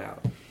script it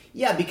out.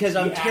 Yeah, because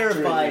I'm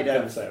terrified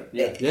of that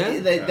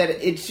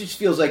it just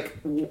feels like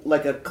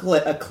a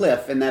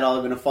cliff, and that all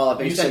going to fall off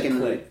any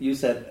second. You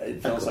said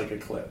it feels like a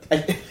cliff.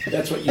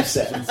 That's what you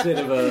said instead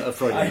of a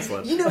Freudian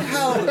slip. You know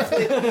how it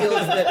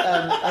feels that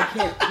I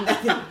can't.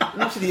 I'm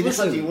not sure the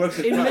analogy works.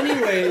 In many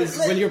ways,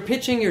 when you're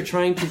pitching, you're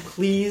trying to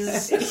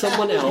please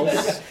someone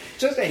else.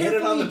 Just to hit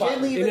it on the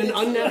button in an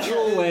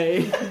unnatural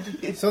way.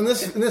 So in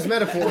this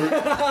metaphor,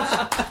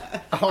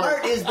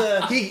 Hart is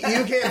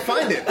you can't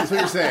find it. Is what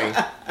you're saying.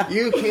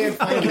 You can't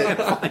find it.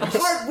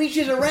 Hart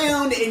reaches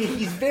around and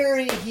he's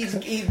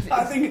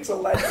I think it's a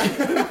legend.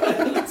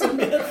 It's a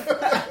myth.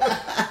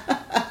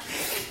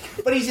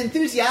 But he's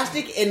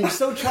enthusiastic and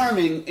so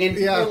charming, and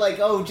you're like,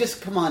 oh,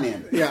 just come on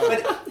in. Yeah.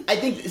 But I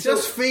think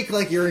just fake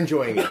like you're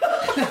enjoying it.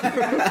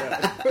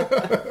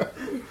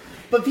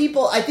 But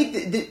I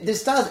think the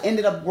styles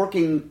ended up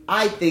working,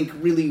 I think,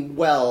 really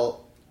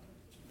well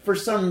for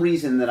some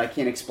reason that I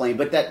can't explain.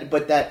 But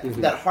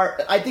that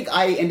Hart, I think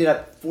I ended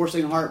up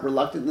forcing Hart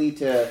reluctantly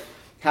to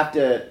have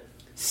to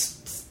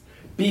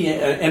be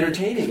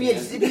entertaining.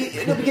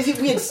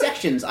 Because we had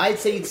sections. I'd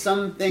say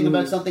something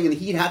about something, and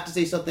he'd have to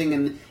say something.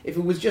 And if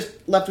it was just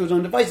left to his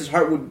own devices,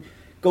 Hart would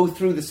go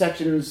through the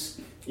sections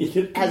as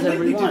a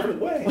different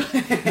way.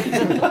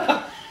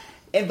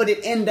 But it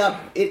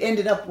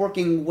ended up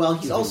working well.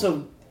 He's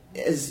also,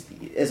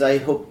 as I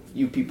hope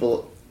you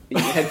people in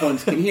your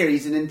headphones can hear,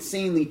 he's an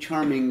insanely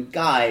charming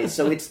guy.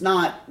 So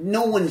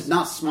no one's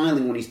not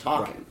smiling when he's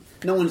talking.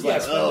 Right. No one's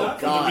like, oh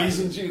God. For the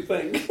reasons you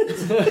think.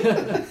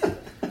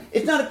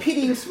 It's not a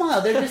pitying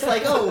smile. They're just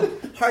like, oh,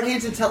 Hart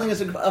Hansen telling us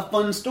a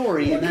fun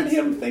story. Look at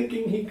him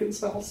thinking he can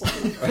sell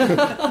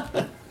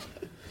something.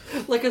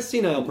 Like a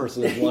senile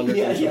person is wondering.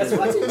 Yes.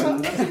 What's he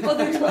talking? Oh,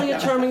 they're telling a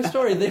charming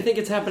story. They think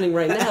it's happening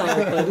right now.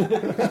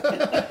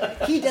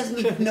 But he doesn't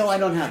even know I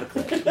don't have a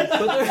clip.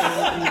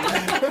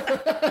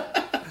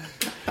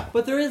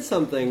 But there is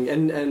something,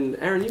 and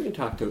Aaron, you can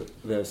talk to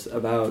this,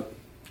 about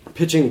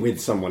pitching with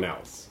someone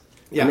else.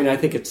 Yeah. I mean, I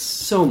think it's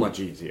so much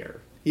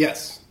easier.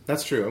 Yes,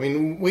 that's true. I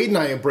mean, Wade and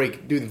I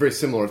do the very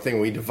similar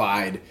thing. We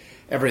divide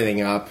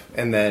everything up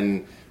and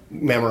then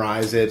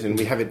memorize it, and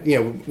we have it,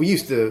 we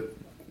used to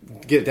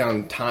get it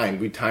down timed.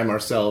 We time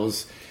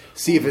ourselves,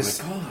 see if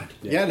it's... Oh my God.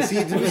 Yeah,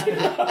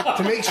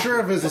 to make sure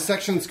if there's a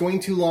section that's going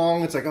too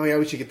long, it's like, oh yeah,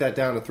 we should get that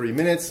down to 3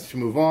 minutes to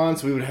move on.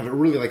 So we would have it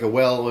really like a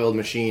well-oiled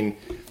machine.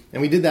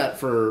 And we did that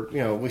for,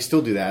 we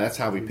still do that. That's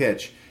how we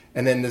pitch.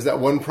 And then there's that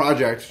one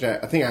project, which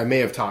I think I may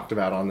have talked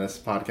about on this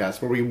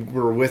podcast, where we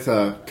were with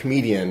a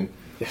comedian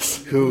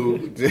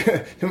who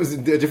it was a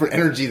different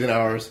energy than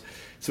ours.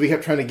 So we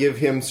kept trying to give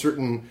him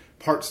certain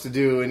parts to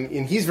do.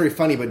 And he's very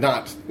funny, but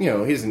not, he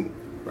doesn't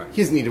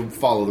need to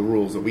follow the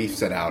rules that we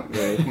set out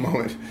at the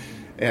moment.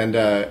 And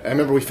I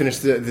remember we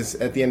finished this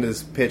at the end of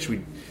this pitch.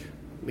 We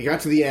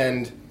got to the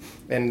end,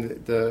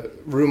 and the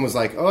room was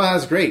like, "Oh, that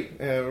was great!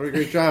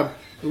 Great job.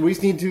 We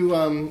just need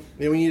to,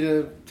 we need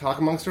to talk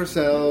amongst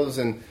ourselves,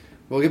 and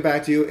we'll get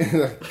back to you." And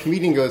the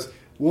comedian goes,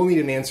 "We'll need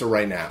an answer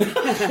right now."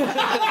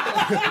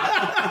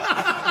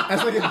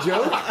 As like a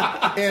joke,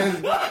 and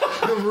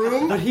the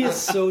room. But he is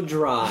so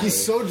dry.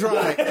 He's so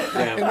dry,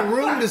 and the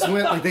room just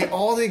went like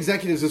all the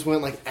executives just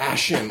went like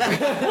ashen. Like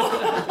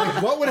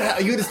what would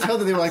you could just tell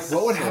that they were like,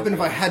 what would happen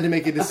if I had to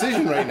make a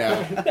decision right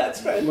now?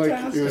 That's fantastic.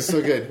 Like it was so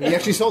good. We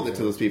actually sold it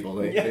to those people.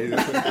 So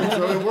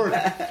it worked.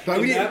 But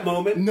in that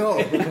moment, no,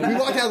 we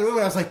walked out of the room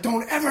and I was like,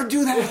 "Don't ever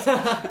do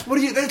that. What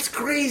are you? That's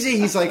crazy."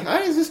 He's like,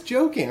 "I was just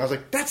joking." I was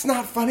like, "That's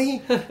not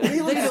funny." They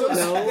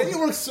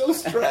look so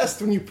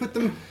stressed when you put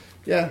them.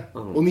 Yeah,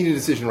 we'll need a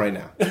decision right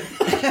now.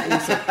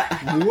 It's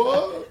like,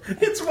 what?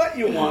 It's what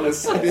you want to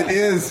say. It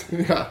is.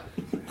 Yeah.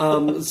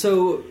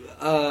 So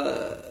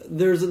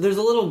there's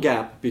a little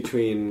gap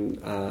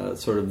between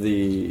sort of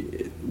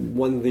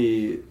when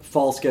the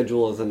fall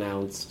schedule is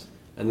announced,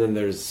 and then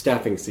there's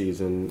staffing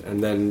season,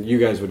 and then you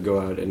guys would go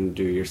out and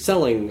do your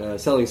selling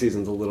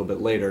seasons a little bit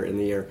later in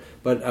the year.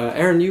 But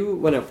Aaron, you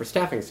went out for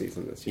staffing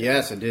season this year.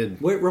 Yes, I did.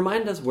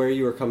 Remind us where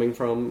you were coming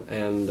from,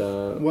 and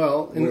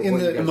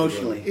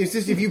emotionally, it's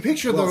just if you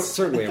picture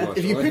certainly emotionally.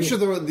 If you picture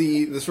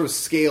the sort of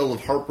scale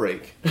of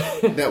heartbreak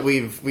that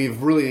we've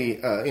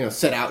really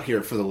set out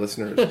here for the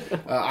listeners.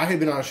 I had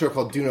been on a show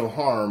called Do No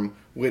Harm,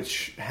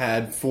 which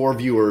had 4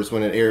 viewers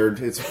when it aired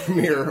its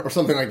premiere or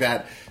something like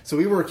that. So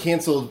we were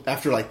canceled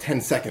after like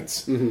 10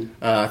 seconds.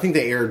 Mm-hmm. I think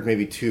they aired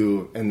maybe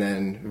 2, and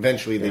then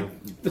eventually they...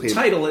 The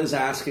title is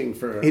asking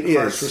for a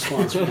harsh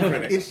response from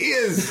critics. It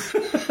is!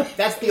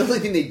 That's the only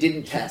thing they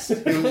didn't test.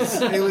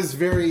 It was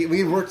very...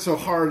 We worked so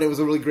hard. It was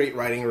a really great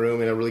writing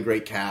room and a really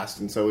great cast,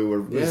 and so we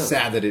were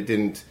sad that it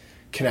didn't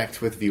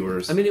connect with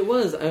viewers. I mean, it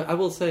was... I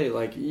will say,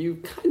 like, you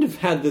kind of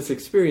had this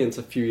experience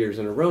a few years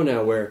in a row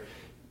now where...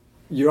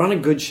 You're on a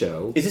good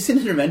show. Is this an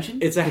intervention?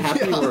 It's a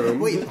happy room.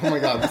 Wait, oh my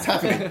God, what's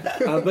happening?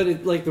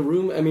 But the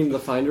room, I mean, The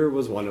Finder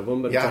was one of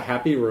them, but it's a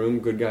happy room.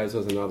 Good Guys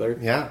was another.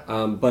 Yeah.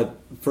 But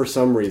for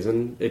some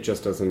reason, it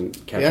just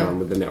doesn't catch on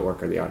with the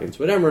network or the audience,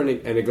 whatever, and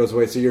it goes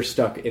away. So you're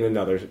stuck in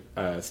another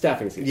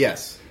staffing season.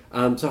 Yes.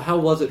 So how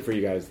was it for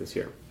you guys this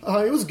year?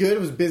 It was good.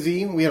 It was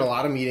busy. We had a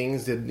lot of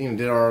meetings. Did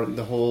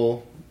the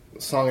whole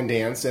song and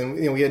dance,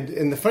 and we had.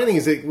 And the funny thing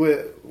is that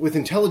with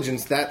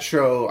Intelligence, that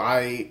show,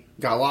 I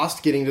got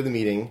lost getting to the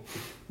meeting,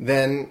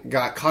 then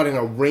got caught in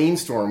a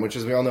rainstorm, which,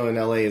 as we all know, in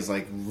LA is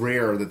like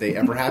rare that they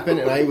ever happen.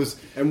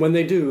 And when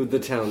they do, the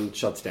town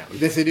shuts down.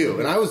 Yes, they do.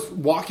 And I was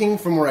walking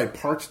from where I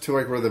parked to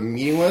like where the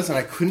meeting was, and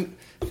I couldn't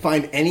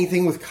find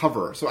anything with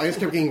cover. So I just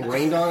kept getting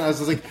rained on. I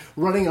was like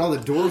running, and all the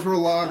doors were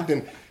locked,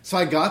 and so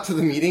I got to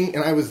the meeting,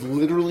 and I was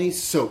literally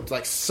soaked,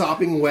 like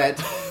sopping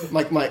wet,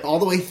 like my all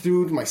the way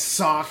through to my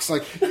socks,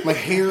 like my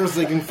hair is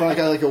like in front, I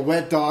got like a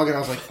wet dog, and I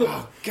was like,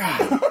 oh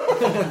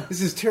God,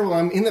 this is terrible.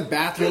 I'm in the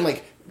bathroom,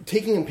 like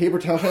taking a paper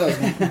towel,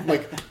 trying to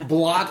like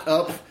blot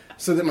up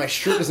so that my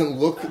shirt doesn't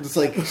look just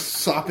like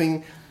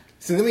sopping.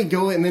 So then we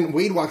go, and then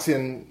Wade walks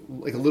in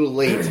like a little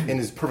late and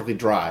is perfectly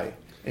dry.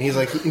 And he's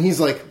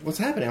like, what's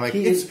happening? I'm like,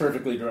 it's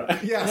perfectly dry.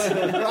 Yes.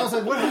 And I was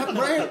like, what happened,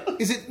 Brian?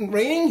 Is it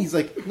raining? He's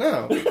like,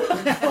 no.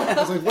 I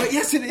was like, what?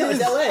 Yes, it is. No,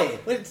 it's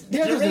LA. It's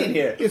rain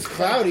here. It's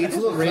cloudy. It's a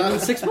little rain in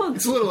 6 months.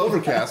 It's a little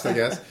overcast, I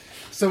guess.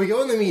 So we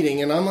go in the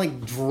meeting, and I'm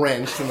like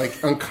drenched and like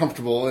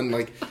uncomfortable, and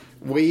like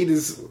Wade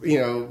is,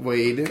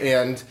 Wade,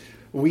 and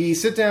we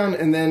sit down,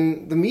 and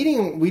then the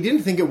meeting, we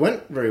didn't think it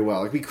went very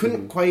well. Like we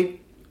couldn't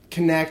quite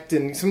connect,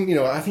 and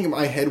I think in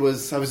my head I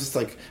was just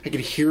like, I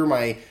could hear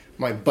my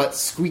butt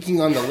squeaking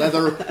on the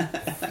leather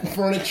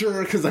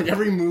furniture, because like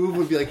every move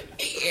would be like,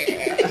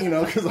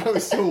 because I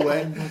was so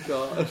wet. Oh my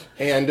God.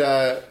 And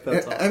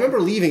awesome. I remember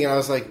leaving, and I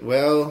was like,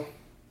 well,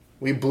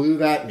 we blew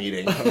that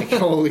meeting. I'm like,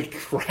 holy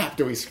crap,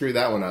 did we screw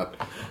that one up?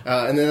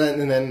 And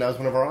then that was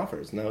one of our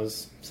offers, and that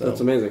was so.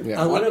 That's amazing.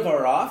 Yeah. One of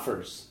our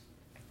offers.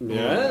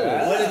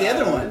 Yeah. What are the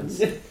other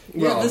ones?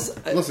 Well,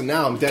 listen,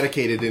 now I'm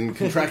dedicated and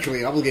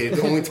contractually obligated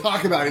to only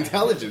talk about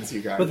Intelligence,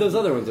 you guys. But those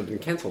other ones have been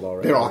canceled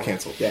already. They're all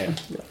canceled. Yeah.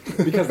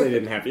 Because they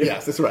didn't have you.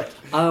 Yes, that's right.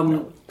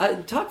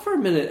 Talk for a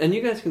minute, and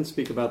you guys can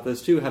speak about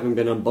this too, having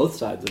been on both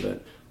sides of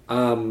it.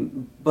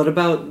 But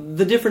about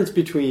the difference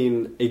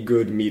between a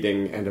good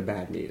meeting and a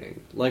bad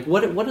meeting. Like,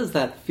 what does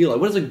that feel like?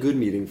 What does a good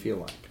meeting feel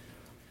like?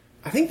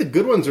 I think the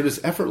good ones are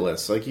just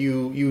effortless. Like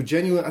you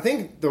genuinely. I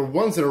think the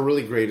ones that are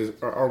really great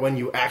are when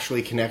you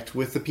actually connect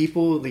with the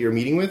people that you're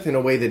meeting with in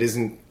a way that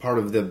isn't part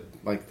of the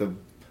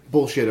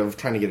bullshit of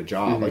trying to get a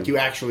job. Mm-hmm. Like you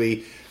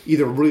actually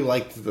either really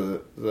liked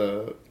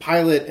the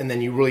pilot, and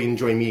then you really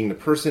enjoy meeting the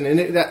person,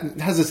 and that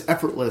has this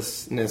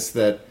effortlessness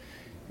that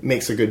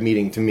makes a good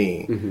meeting to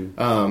me.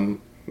 Mm-hmm.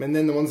 And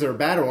then the ones that are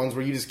bad are ones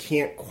where you just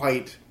can't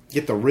quite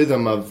get the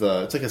rhythm of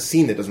it's like a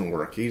scene that doesn't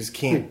work. You just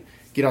can't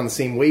get on the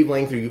same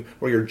wavelength,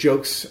 or your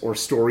jokes or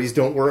stories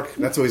don't work.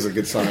 That's always a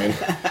good sign.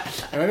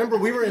 And I remember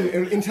we were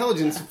in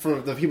Intelligence, for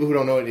the people who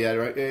don't know it yet,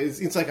 right?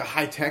 It's like a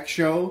high-tech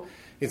show.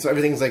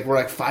 Everything's like, we're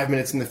like 5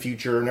 minutes in the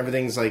future, and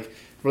everything's like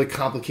really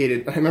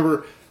complicated. I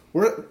remember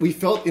we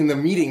felt in the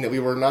meeting that we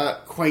were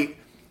not quite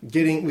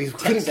we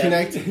couldn't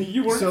connect.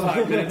 You weren't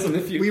 5 minutes in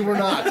the future. We were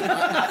not.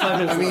 5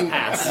 minutes in the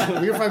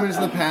past. We were 5 minutes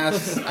in the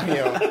past.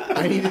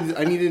 I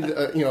needed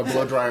a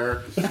blow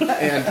dryer,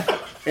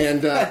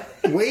 and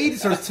Wade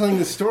starts telling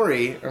the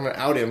story. I'm gonna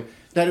out him.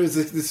 That it was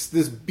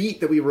this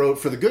beat that we wrote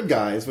for the Good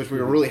Guys, which we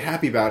were really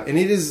happy about, and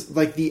it is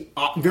like the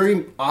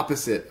very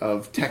opposite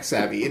of Tech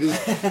Savvy. It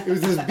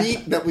was this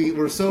beat that we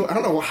were so, I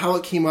don't know how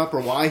it came up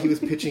or why he was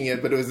pitching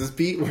it, but it was this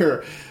beat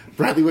where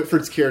Bradley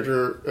Whitford's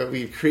character,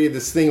 we created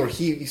this thing where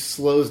he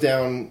slows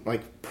down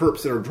like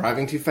perps that are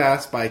driving too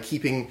fast by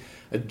keeping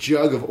a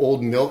jug of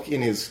old milk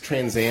in his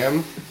Trans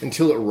Am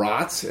until it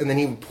rots, and then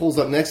he pulls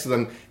up next to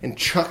them and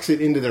chucks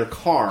it into their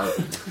car,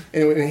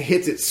 and when it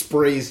hits, it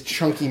sprays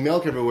chunky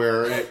milk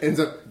everywhere, and it ends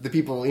up, the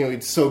people,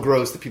 it's so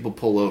gross that people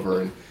pull over,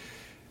 and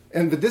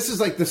But this is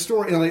like the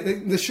story,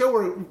 like the show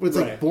where it's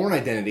like Born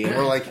Identity, and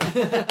we're like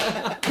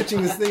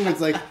pitching this thing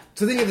that's like,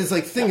 so think of this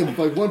like thing of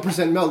like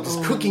 1% milk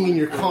just cooking in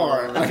your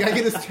car. Like I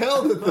can just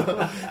tell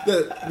that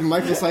the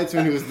Michael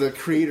Seitzman, who was the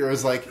creator,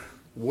 was like,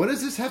 what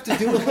does this have to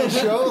do with the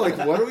show? Like,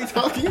 what are we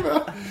talking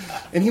about?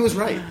 And he was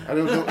right. I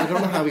don't know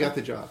how we got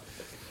the job.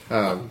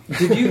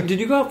 Did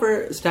you go out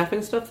for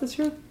staffing stuff this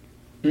year?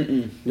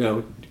 Mm-mm.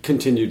 No,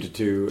 continued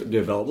to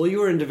develop. Well, you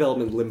were in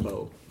development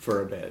limbo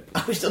for a bit.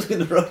 I was still doing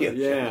the rodeo.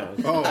 Yeah.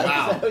 Oh,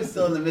 wow. I was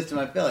still in the midst of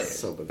my failure.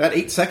 So that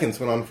 8 seconds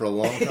went on for a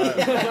long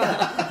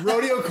time.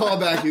 Rodeo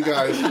callback, you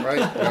guys,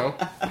 right? No?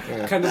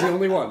 Yeah. Kind of the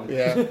only one.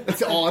 Yeah.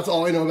 That's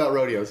all I know about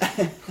rodeos.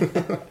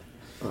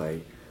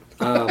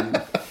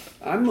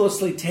 I'm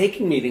mostly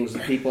taking meetings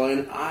with people,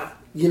 and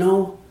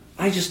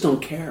I just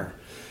don't care.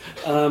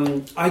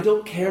 I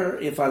don't care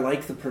if I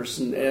like the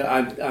person.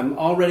 I'm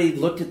already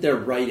looked at their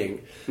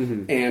writing,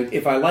 and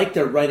if I like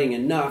their writing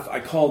enough, I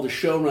call the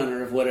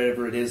showrunner of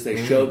whatever it is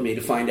they showed me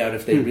to find out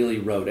if they really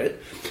wrote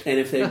it. And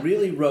if they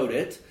really wrote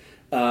it,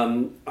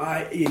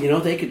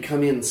 they could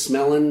come in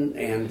smelling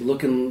and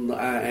looking,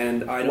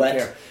 and I don't wet.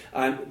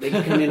 care. They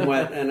could come in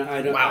wet, and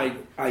I don't. Wow.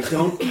 I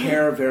don't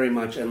care very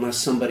much unless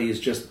somebody is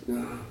just.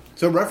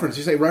 So you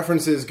say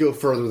references go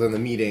further than the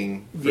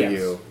meeting for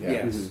you. Yeah.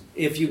 Yes. Mm-hmm.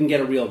 If you can get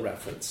a real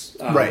reference.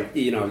 Right.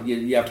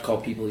 You have to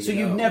call people So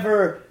you've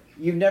never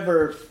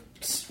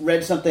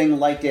read something,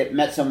 liked it,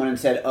 met someone and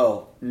said,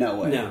 oh, no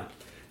way.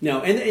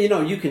 No. And,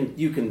 you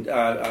can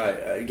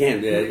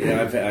again,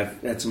 I've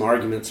had some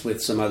arguments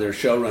with some other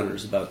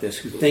showrunners about this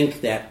who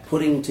think that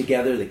putting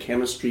together the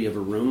chemistry of a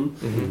room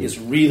is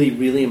really,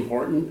 really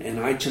important. And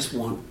I just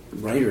want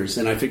writers.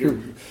 And I figure...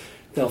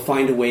 They'll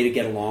find a way to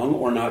get along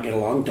or not get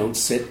along. Don't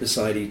sit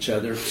beside each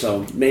other.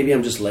 So maybe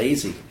I'm just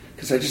lazy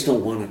because I just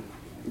don't want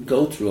to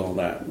go through all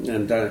that.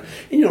 And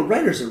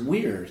writers are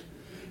weird.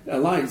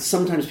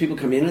 Sometimes people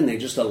come in and they're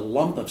just a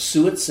lump of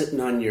suet sitting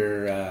on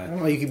your. I don't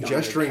know. You keep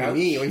gesturing at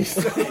me when you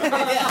say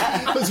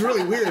that. It was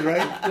really weird,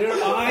 right? Their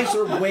eyes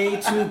are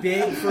way too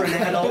big for an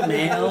adult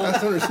male. I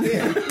don't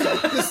understand.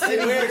 Just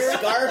sitting Wear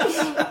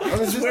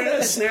scarves.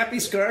 Wearing a snappy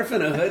scarf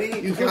and a hoodie.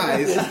 You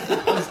guys,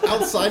 it's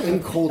outside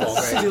and cold all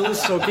day. Still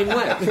soaking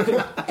wet.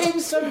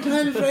 And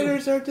sometimes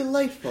writers are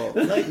delightful.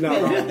 Like,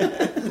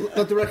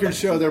 Let the record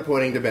show they're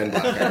pointing to Ben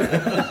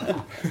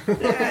Blacker.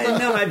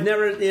 No, I've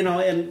never,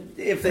 and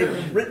if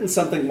they've written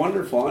something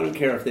wonderful, I don't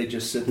care if they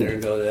just sit there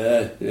and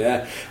go,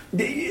 yeah.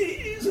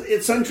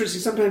 It's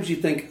interesting. Sometimes you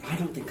think, I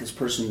don't think this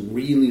person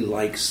really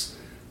likes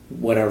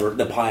whatever,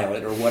 the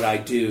pilot or what I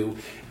do,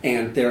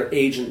 and their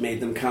agent made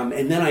them come,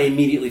 and then I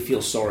immediately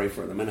feel sorry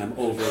for them, and I'm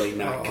overly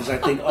nice, because I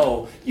think,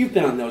 you've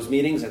been on those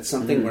meetings at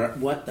something where,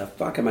 what the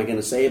fuck am I going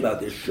to say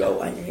about this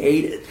show? I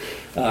hate it.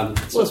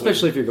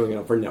 Especially if you're going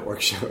out for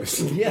network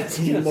shows. Yes.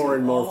 More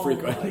and more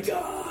frequent. Oh, my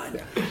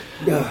God.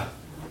 Yeah.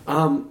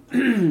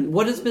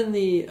 What has been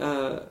the...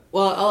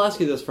 well, I'll ask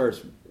you this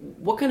first.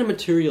 What kind of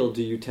material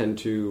do you tend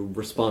to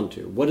respond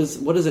to? What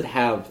does it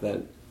have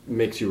that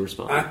makes you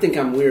respond? I think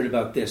I'm weird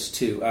about this,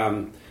 too.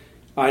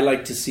 I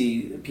like to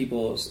see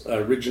people's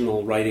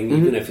original writing,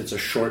 even if it's a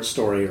short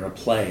story or a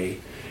play.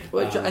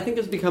 Which I think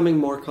is becoming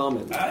more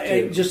common.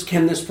 Just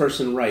can this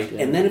person write?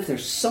 Yeah. And then if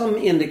there's some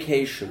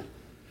indication,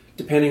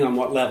 depending on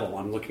what level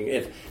I'm looking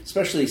at,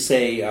 especially,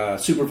 say,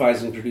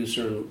 supervising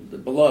producer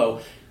and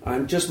below,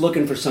 I'm just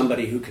looking for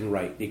somebody who can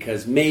write,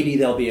 because maybe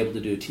they'll be able to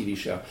do a TV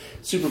show.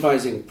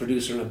 Supervising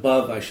producer and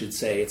above, I should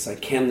say, it's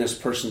like, can this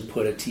person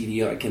put a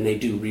TV on? Can they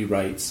do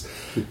rewrites?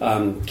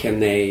 Can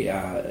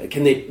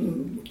they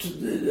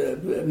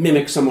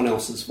mimic someone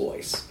else's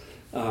voice?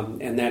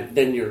 And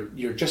then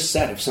you're just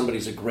set. If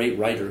somebody's a great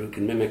writer who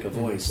can mimic a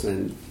voice,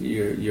 then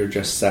you're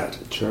just set.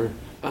 Sure.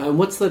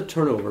 What's the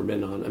turnover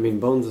been on? I mean,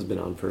 Bones has been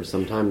on for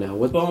some time now.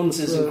 Bones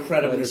is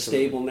incredibly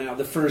stable now.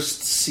 The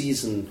first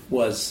season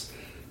was...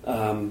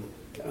 I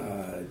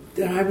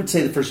would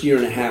say the first year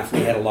and a half we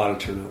had a lot of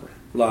turnover.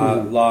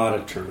 Lot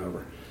of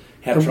turnover.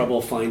 Had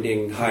trouble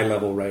finding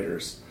high-level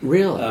writers.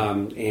 Really?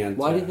 And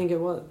why do you think it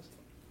was?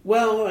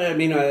 Well, I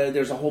mean,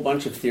 there's a whole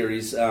bunch of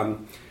theories. I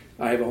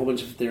have a whole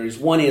bunch of theories.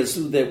 One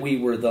is that we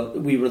were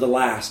the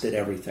last at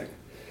everything.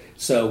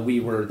 So we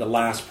were the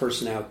last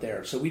person out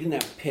there. So we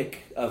didn't have a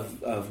pick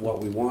of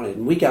what we wanted.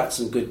 And we got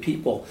some good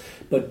people.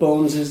 But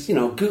Bones is,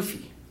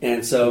 goofy.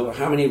 And so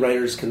how many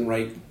writers can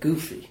write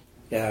goofy?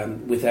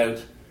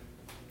 Without,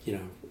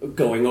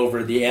 going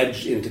over the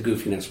edge into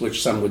goofiness,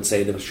 which some would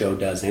say the show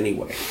does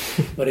anyway.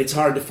 But it's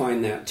hard to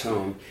find that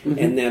tone.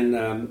 And then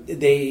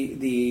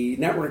the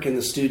network and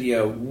the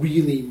studio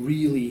really,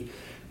 really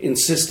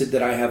insisted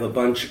that I have a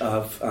bunch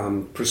of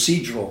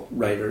procedural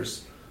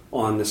writers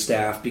on the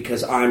staff,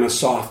 because I'm a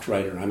soft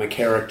writer. I'm a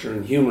character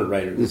and humor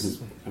writer.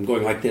 I'm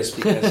going like this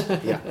because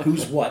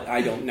who's what,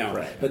 I don't know.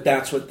 Right. But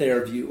that's what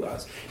their view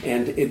was.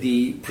 And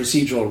the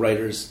procedural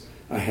writers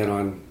I had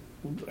on...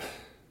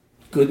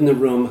 good in the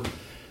room,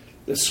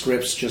 the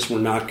scripts just were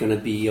not going to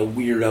be a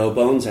weirdo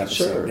Bones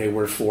episode. Sure. They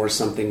were for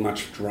something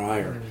much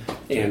drier.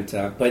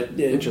 But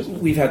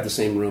we've had the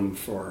same room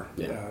for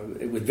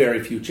with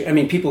very few. I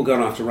mean, people have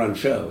gone off to run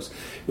shows.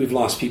 We've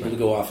lost people to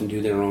go off and do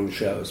their own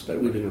shows,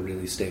 but we've been a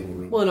really stable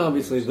room. Well, and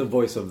obviously the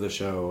voice of the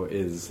show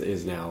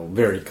is now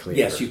very clear.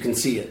 Yes, you can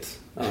see it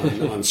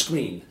on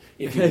screen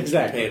if you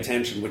pay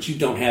attention, which you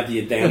don't have the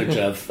advantage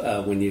of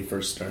when you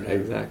first start out.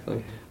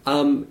 Exactly.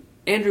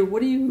 Andrew,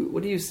 what do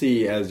you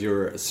see as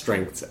your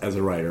strengths as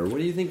a writer? What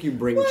do you think you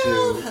bring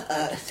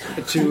to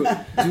Do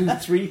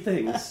three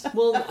things.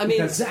 Well, I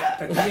mean,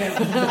 Zap at the end.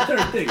 The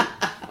third thing.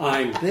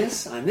 I'm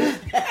this. And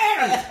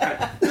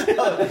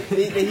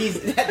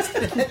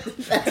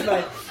That's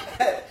my.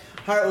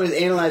 Hart was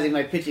analyzing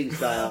my pitching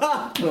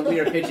style when we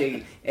were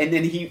pitching, and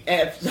then he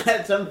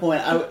at some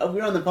point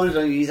we were on the phone.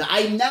 He's like,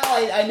 I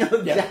know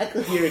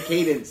exactly your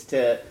cadence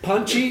to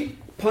punchy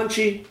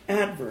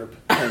adverb.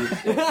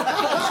 Nice.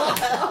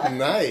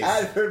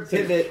 adverb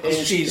pivot. And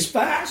She's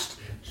fast,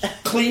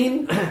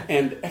 clean,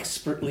 and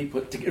expertly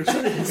put together.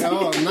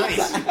 Oh,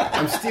 nice.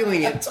 I'm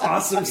stealing it. It's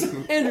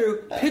awesome.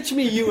 Andrew, pitch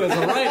me you as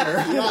a writer.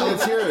 Yeah,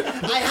 let's hear it.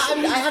 I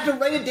have to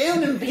write it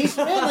down and paste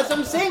it in. That's what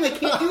I'm saying. I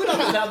can't do it on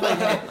the top of my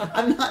head.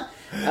 I'm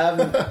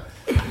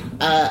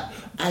not.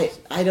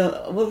 I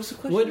don't. What was the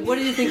question? What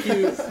do you think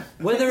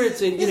whether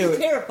it's in This is a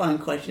terrifying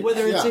question.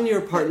 whether it's Yeah. in your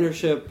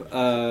partnership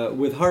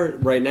with Hart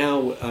right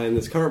now in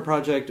this current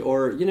project,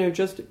 or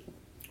just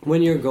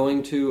when you're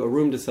going to a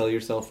room to sell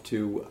yourself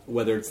to,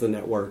 whether it's the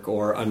network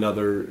or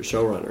another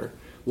showrunner,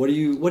 what do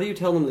you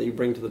tell them that you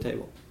bring to the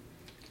table?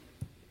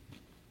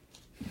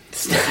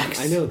 Snacks.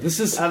 I know this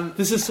is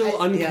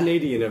so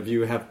un-Canadian of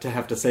you have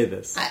to say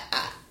this.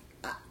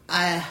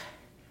 I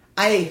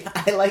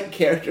like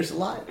characters a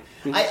lot.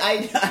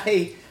 I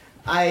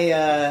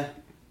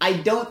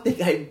don't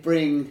think I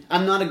bring.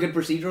 I'm not a good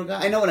procedural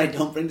guy. I know what I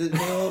don't bring to the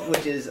table,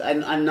 which is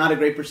I'm not a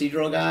great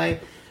procedural guy.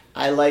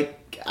 I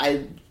like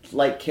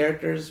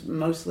characters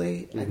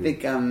mostly. I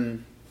think. God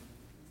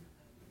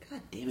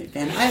damn it,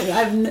 Ben!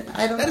 I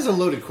don't. That is a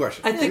loaded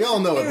question. I think we all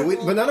know it,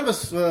 terrible. but none of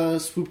us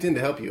swooped in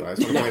to help you. I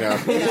just want to point out.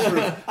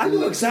 I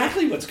know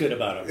exactly what's good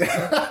about him.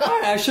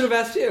 I should have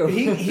asked you.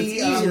 He It's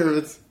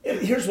easier.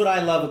 Here's what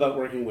I love about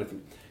working with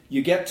him.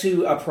 You get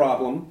to a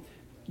problem,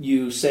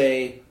 you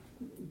say,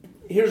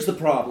 here's the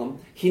problem.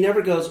 He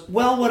never goes,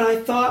 well, what I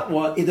thought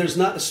was, there's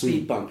not a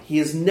speed bump. He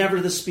is never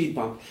the speed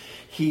bump.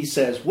 He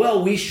says,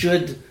 well, we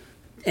should,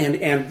 and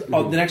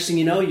the next thing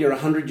you know, you're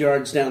 100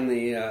 yards down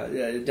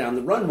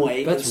the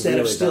runway. That's instead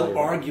really of still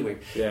valuable. arguing.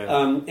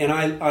 Yeah. And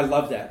I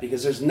love that,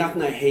 because there's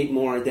nothing I hate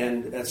more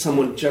than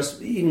someone just,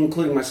 even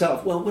including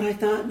myself, well, what I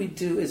thought we'd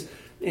do is,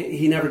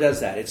 he never does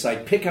that. It's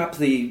like pick up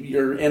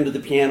your end of the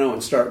piano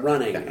and start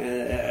running.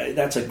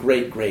 That's a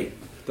great.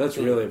 That's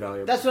really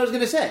valuable. That's what I was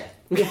going to say.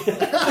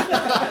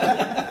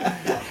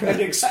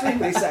 And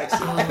extremely sexy.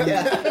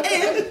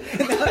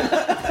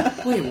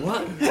 Wait,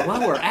 what?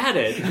 While we're at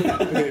it,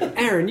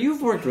 Aaron,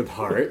 you've worked with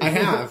Hart. I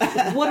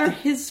have. What are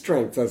his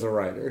strengths as a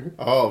writer?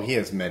 Oh, he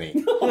has many.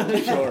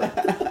 Sure.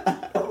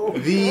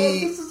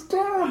 This is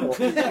terrible.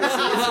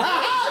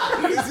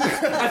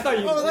 I thought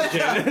you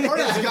did. Hart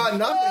has got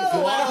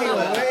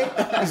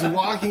nothing. He's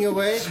walking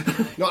away.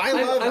 No,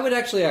 I would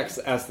actually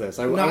ask this.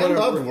 I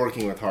loved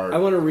working with Hart. I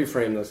want to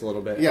reframe this a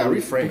little bit. Yeah,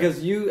 reframe it.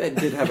 because you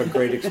did have a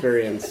great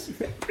experience.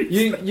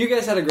 You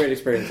guys had a great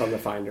experience on The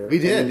Finder. We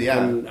did,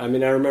 yeah. And, I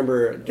mean, I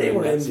remember They during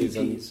were that MVPs.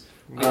 season.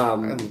 We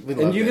And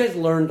loved you it. guys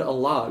learned a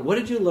lot. What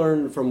did you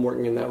learn from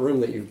working in that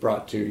room that you've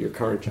brought to your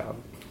current job?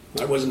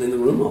 I wasn't in the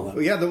room all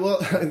that. Yeah, the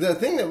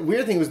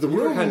weird thing was the You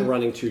room were kind of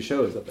running two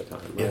shows at the time,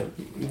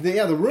 right?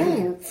 the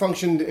room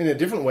functioned in a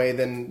different way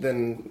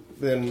than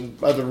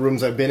other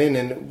rooms I've been in,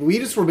 and we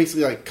just were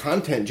basically like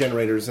content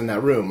generators in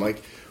that room.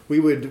 Like we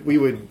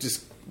would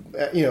just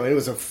it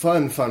was a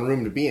fun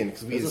room to be in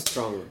because It was a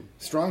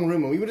strong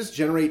room. and we would just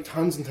generate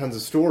tons and tons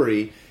of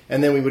story,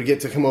 and then we would get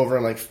to come over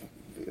and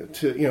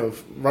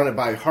run it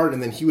by Hart,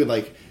 and then he would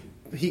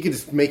he could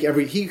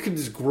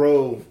just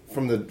grow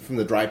from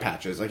the dry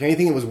patches. Like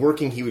anything that was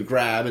working, he would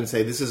grab and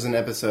say, "This is an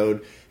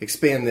episode.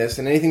 Expand this."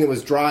 And anything that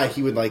was dry,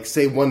 he would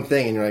say one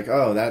thing, and you're like,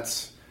 "Oh,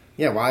 that's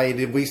Why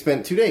did we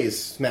spend 2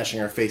 days smashing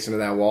our face into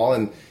that wall?"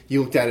 And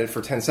you looked at it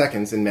for 10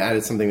 seconds and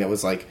added something that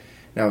was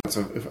now it's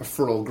a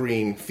fertile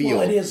green field.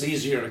 Well, it is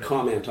easier to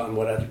comment on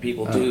what other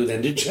people do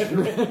than to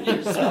generate it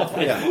yourself.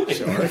 Yeah,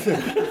 sure.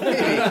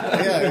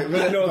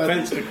 No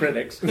offense to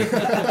critics.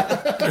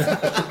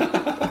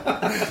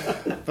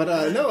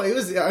 But no, it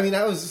was. I mean,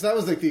 that was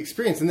the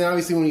experience. And then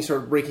obviously when you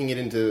start breaking it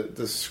into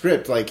the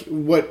script,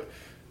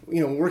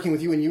 working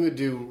with you, and you would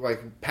do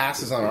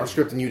passes on our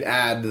script, and you'd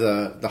add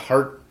the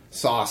heart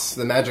sauce,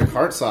 the magic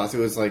heart sauce. It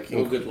was oh,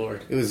 good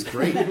Lord. It was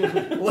great.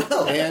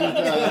 Well,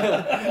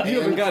 And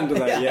You haven't gotten to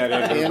that yet,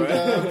 Andrew.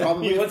 and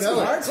probably You a want some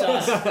felony. hard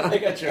sauce? I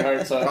got your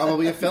hard sauce.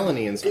 Probably a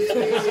felony in some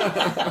cases.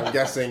 I'm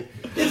guessing.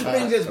 this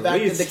brings us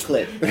back to the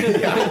clip.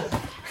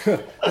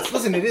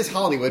 Listen, it is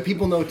Hollywood.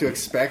 People know what to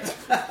expect,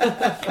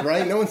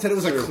 right? No one said it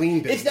was a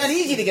clean business. It's not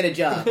easy to get a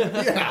job.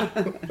 Yeah.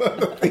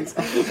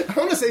 I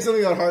want to say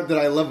something about Heart that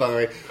I love, by the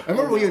way. I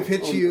remember we would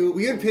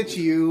pitch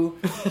you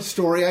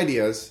story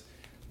ideas,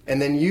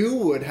 and then you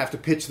would have to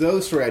pitch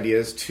those story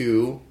ideas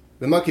to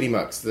the muckety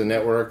mucks, the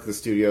network, the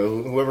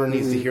studio, whoever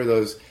needs to hear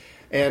those.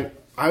 And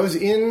I was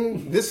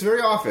in this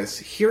very office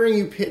hearing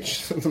you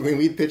pitch something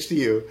we'd pitched to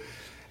you,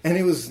 and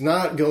it was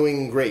not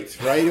going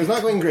great, right? It was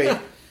not going great. And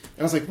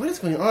I was like, what is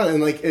going on?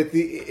 And like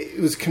it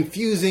was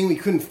confusing. We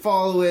couldn't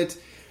follow it.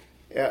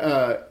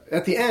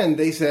 At the end,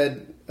 they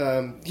said,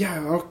 yeah,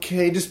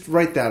 okay, just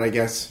write that, I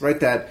guess.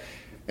 Write that.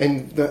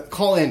 And the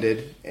call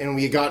ended, and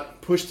we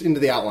got pushed into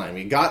the outline.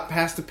 We got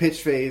past the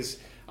pitch phase.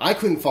 I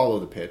couldn't follow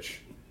the pitch.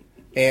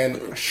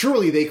 And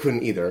surely they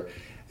couldn't either.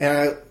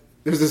 And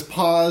there's this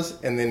pause,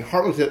 and then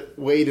Hart looked at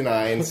Wade and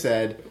I and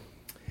said,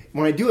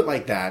 when I do it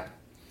like that,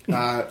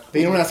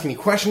 they don't ask any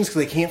questions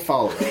because they can't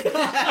follow it.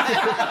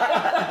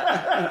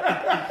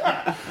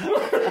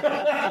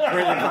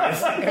 Great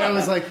advice. And I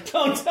was like,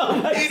 Don't tell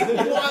me. it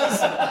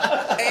was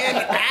an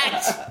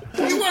act.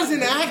 It was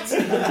an act.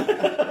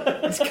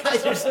 These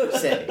guys are so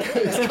sick.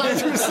 These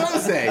guys are so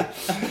say.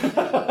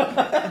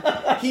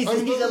 He's a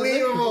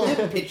Unbelievable.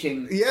 lip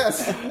pitching.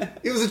 Yes.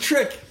 It was a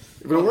trick.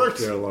 But it worked.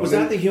 Dear Lord. Was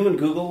that the human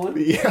Google one?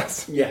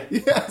 Yes. Yeah.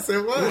 Yes,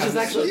 it was. Which is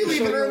actually you the show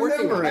even you're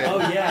working remember on. it.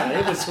 Oh yeah,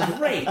 it was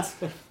great.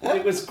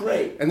 It was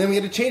great. And then we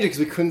had to change it because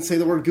we couldn't say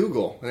the word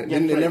Google. And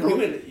it Right, never.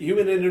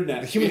 human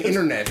internet. Human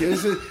internet.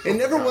 It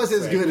never was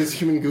as good as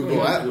human Google.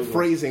 Human That Google.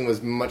 phrasing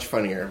was much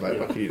funnier, but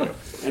what can you do?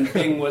 And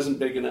Bing wasn't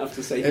big enough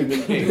to say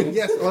human being.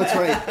 Yes, well, that's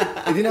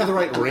right. It didn't have the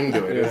right ring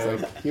to it. It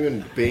was like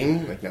human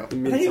being. Like, no. I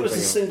think it was the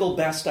Something single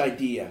best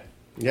idea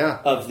Yeah.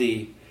 of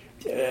the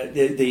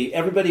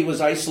everybody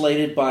was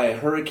isolated by a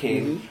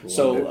hurricane.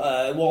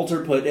 So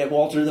Walter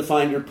the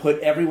Finder put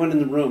everyone in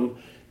the room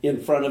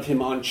in front of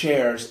him on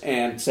chairs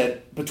and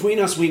said, "Between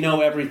us, we know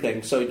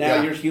everything. So now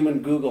Yeah. you're human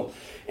Google."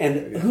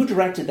 And who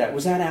directed that?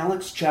 Was that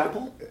Alex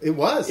Chappell? It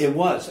was. It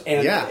was.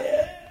 And Yeah.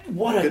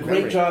 what a Good great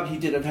memory. job he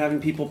did of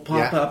having people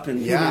pop Yeah. up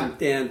and Yeah.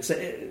 and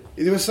say,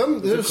 There was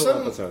some. There a was cool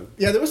some. episode.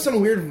 Yeah, there was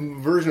some weird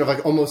version of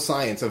like almost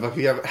science of if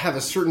you have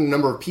a certain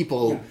number of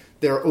people,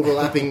 their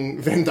overlapping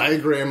Venn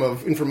diagram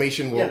of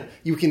information. Well,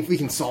 Yeah. we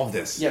can solve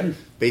this. Yeah.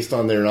 Based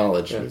on their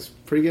knowledge. It was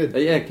pretty good.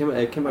 Yeah,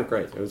 it came out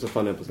great. It was a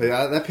fun episode.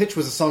 But, that pitch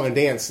was a song and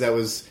dance that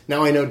was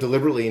now I know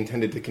deliberately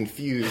intended to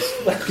confuse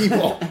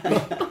people.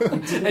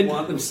 didn't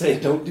want them to say,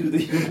 "Don't do the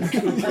human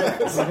Google."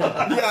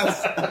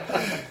 Yes,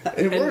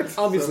 it And worked.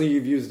 obviously,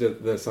 you've used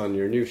this on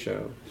your new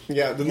show.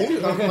 Yeah, the new.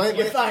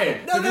 You're fired.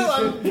 No,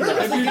 I'm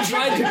Have you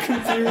tried to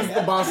confuse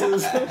the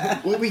bosses?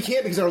 Well, we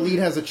can't because our lead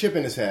has a chip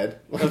in his head.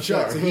 Like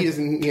Chuck, so he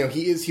doesn't.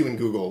 He is human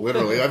Google.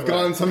 Literally, I've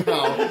gone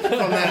somehow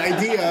from that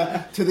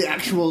idea to the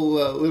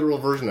actual literal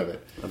version of it.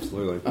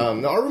 Absolutely.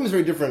 Now our room is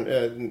very different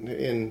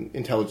in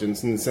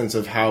intelligence in the sense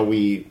of how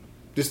we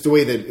just the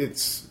way that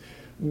it's.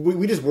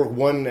 We just work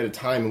one at a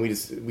time, and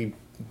we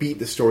beat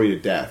the story to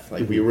death.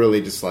 Like we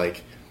really just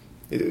like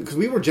because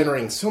we were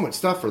generating so much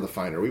stuff for the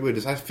Finder. We would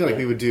just. I feel like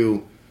we would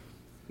do.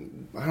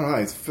 I don't know.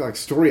 I feel like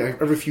story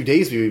every few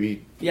days we would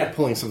be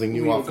pulling something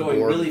new we off the were going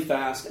board. really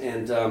fast,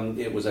 and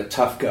it was a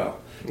tough go.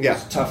 It Yeah.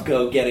 was a tough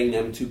go getting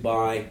them to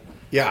buy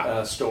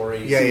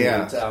stories.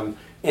 Yeah, and,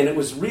 and it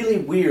was really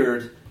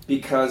weird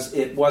because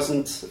it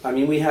wasn't. I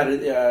mean, we had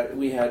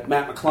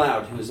Matt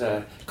McLeod, who's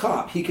a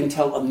cop. He can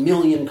tell a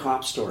million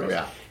cop stories. Oh,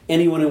 yeah.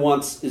 Anyone who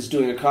is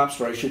doing a cop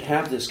story should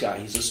have this guy.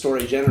 He's a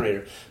story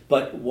generator.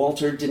 But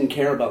Walter didn't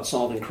care about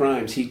solving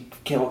crimes. He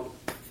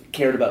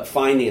cared about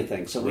finding a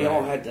thing. So we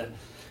all had to.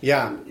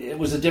 Yeah. It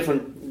was a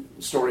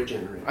different story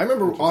generator. I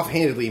remember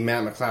offhandedly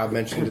Matt McLeod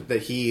mentioned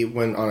that he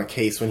went on a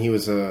case when he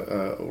was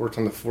worked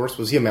on the force.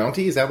 Was he a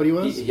Mountie? Is that what he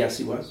was? Yes,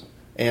 he was.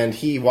 And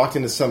he walked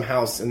into some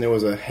house and there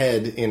was a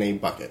head in a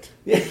bucket.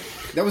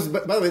 That was, by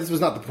the way, this was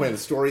not the point of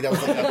the story. That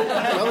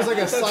was like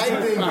a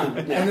side thing.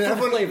 And then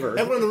everyone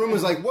in the room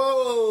was like,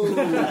 "Whoa, go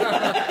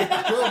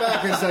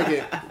back a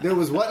second. There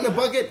was what in the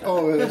bucket?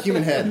 Oh, a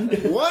human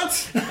head. What?"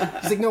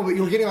 He's like, "No, but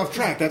you were getting off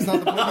track. That's not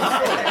the point of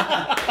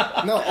the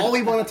story. No, all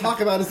we want to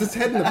talk about is this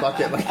head in the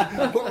bucket.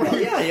 Like, what were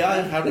you?"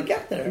 Yeah, how to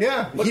get there.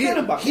 Yeah, What he kind didn't,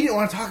 of bucket? he didn't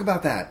want to talk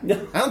about that.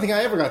 I don't think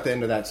I ever got the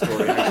end of that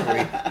story,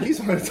 actually. He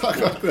just wanted to talk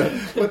about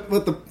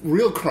what the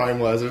real crime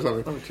was or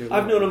something.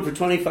 I've known him for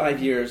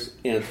 25 years,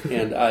 and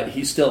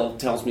he still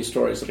tells me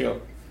stories. And I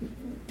go,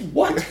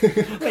 "What?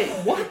 Wait,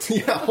 what?"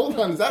 Yeah, hold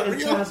on, is that real?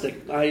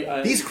 Fantastic.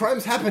 These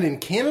crimes happen in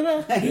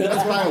Canada?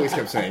 That's what I always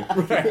kept saying.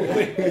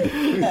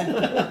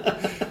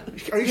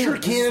 Are you sure How we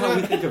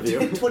Canada? think of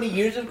you. 20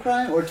 years of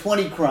crime or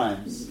 20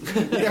 crimes?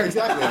 Yeah,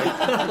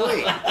 exactly.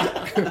 Wait.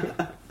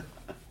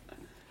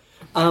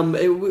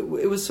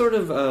 It was sort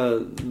of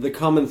the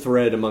common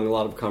thread among a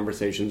lot of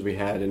conversations we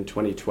had in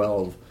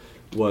 2012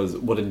 was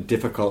what a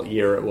difficult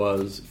year it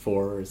was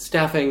for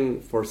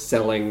staffing, for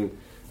selling.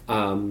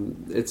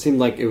 It seemed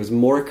like it was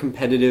more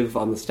competitive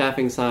on the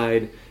staffing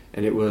side,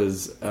 and it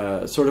was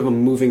sort of a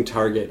moving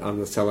target on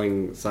the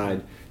selling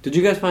side. Did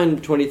you guys find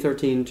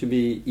 2013 to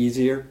be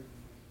easier?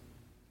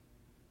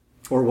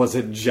 Or was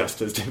it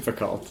just as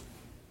difficult?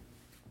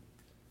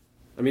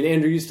 I mean,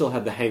 Andrew, you still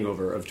had the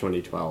hangover of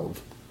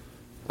 2012.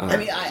 I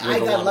mean, I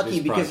got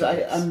lucky because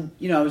I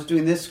was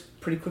doing this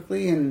pretty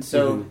quickly, and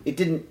so it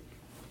didn't.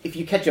 If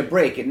you catch a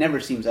break, it never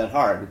seems that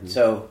hard.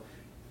 So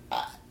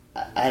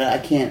I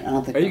can't. I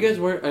don't think. Are you guys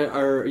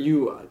are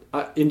you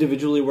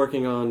individually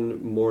working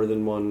on more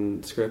than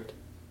one script?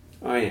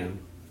 I am.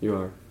 You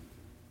are.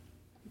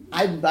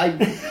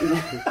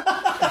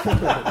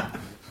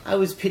 I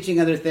was pitching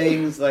other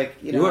things, like,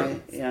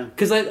 yeah.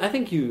 Because I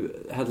think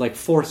you had like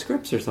 4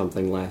 scripts or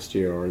something last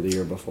year or the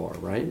year before,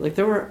 right? Like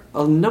there were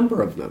a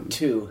number of them.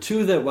 2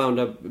 that wound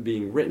up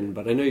being written,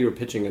 but I know you were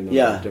pitching a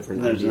number of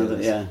different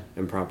ideas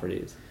and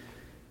properties.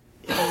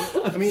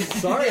 I mean,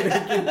 sorry to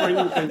keep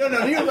bringing things.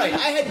 No, you're right.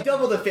 I had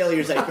double the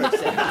failures I first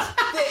said.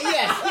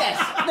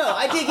 Yes. No,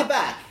 I take it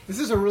back. This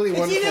is a really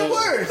it's even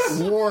worse.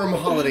 Warm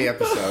holiday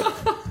episode.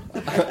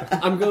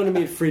 I'm going to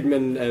meet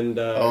Friedman and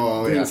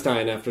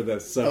Greenstein after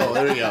this. So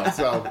there you go.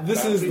 So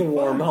this is the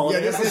warm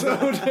holiday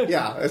episode.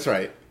 Yeah, that's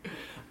right.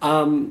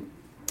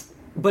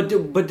 But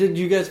did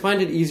you guys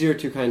find it easier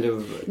to kind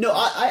of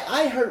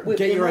I heard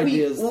get your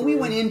ideas when we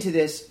went into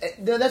this?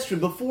 No, that's true.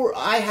 Before,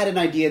 I had an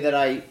idea that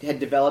I had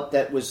developed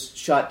that was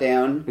shot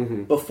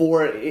down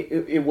before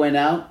it went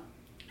out,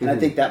 and I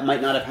think that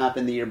might not have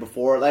happened the year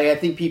before. Like, I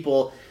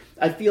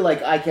feel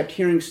like I kept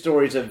hearing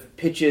stories of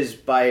pitches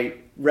by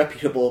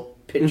reputable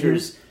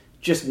pitchers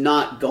just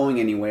not going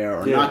anywhere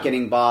or not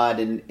getting bought,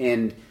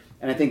 and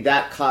I think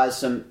that caused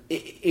some.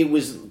 It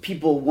was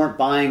people weren't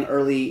buying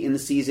early in the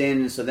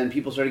season, so then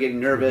people started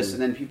getting nervous,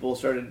 and then people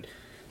started.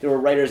 There were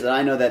writers that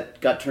I know that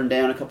got turned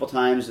down a couple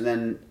times, and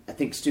then I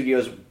think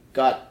studios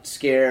got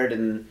scared,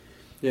 and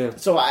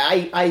so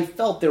I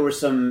felt there was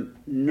some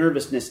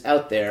nervousness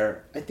out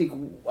there. I think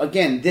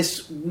again,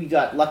 we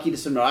got lucky to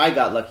some. I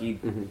got lucky.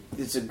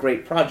 It's a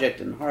great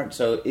project and hard,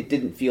 so it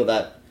didn't feel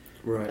that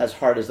as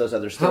hard as those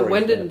other stories.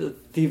 When did the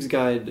Thieves'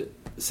 Guide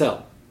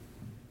sell?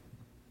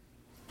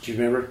 Do you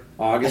remember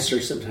August or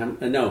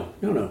September? No.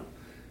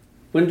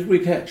 When did we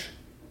pitch?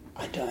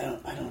 I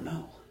don't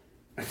know.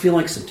 I feel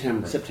like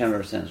September.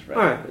 September sounds right.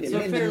 All right, so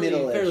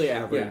fairly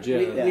average.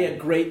 Yeah. We had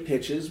great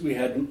pitches. We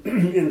had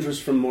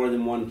interest from more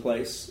than one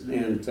place,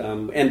 and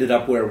ended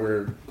up where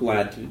we're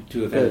glad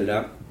to have ended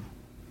up.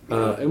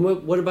 And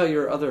what about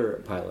your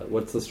other pilot?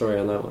 What's the story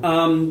on that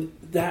one?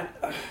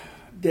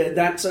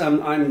 That's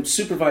I'm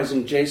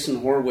supervising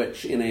Jason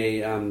Horwich in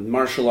a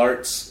martial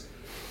arts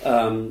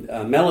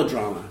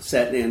melodrama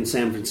set in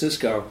San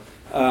Francisco.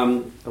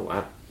 Oh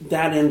wow!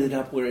 That ended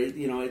up where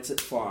it's at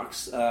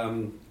Fox. I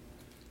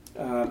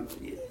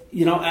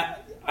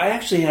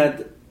actually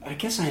had. I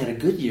guess I had a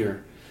good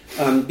year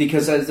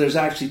because there's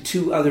actually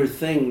 2 other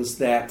things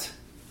that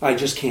I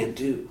just can't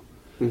do.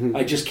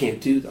 I just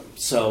can't do them.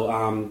 So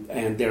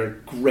and they're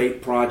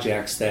great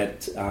projects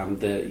that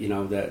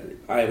that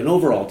I have an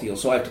overall deal,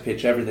 so I have to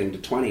pitch everything to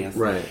 20th.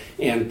 Right.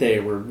 And they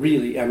were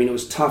really. I mean, it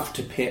was tough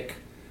to pick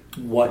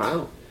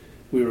what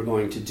we were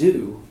going to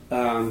do.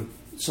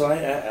 So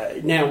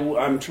now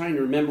I'm trying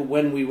to remember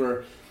when we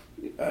were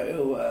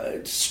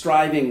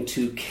striving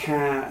to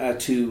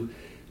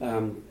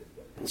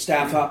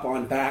staff up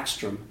on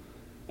Backstrom.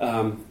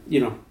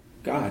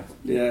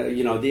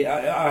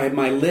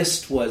 My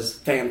list was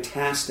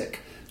fantastic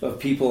of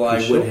people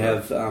I would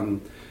have.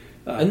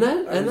 And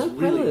that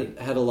pilot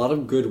had a lot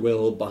of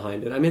goodwill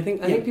behind it. I mean,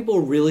 I think people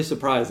were really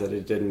surprised that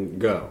it didn't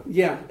go.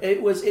 Yeah,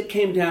 it was. It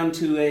came down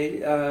to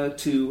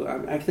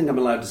I think I'm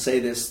allowed to say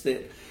this,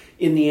 that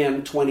in the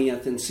end,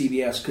 20th and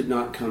CBS could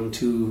not come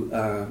to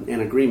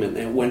an agreement.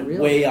 And it went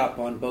way up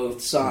on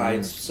both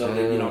sides, so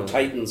that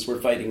Titans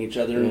were fighting each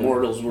other and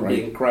Mortals were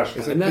being crushed.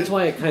 And that's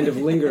why it kind of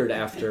lingered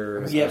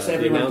after. Yes,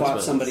 everyone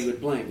thought somebody would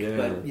blink,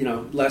 but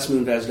Les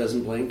Moonves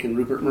doesn't blink, and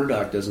Rupert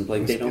Murdoch doesn't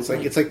blink. They don't.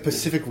 It's like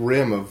Pacific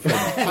Rim of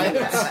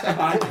pilots.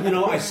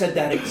 I said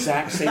that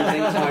exact same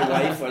thing to my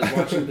wife. I was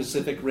watching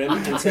Pacific Rim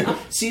and said,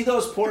 "See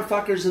those poor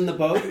fuckers in the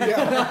boat?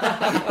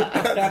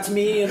 Yeah. That's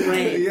me and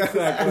Ray." Yeah,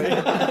 exactly.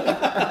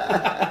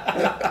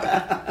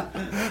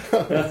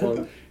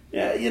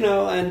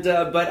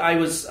 But I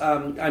was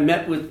I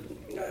met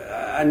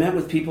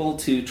with people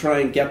to try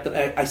and get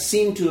I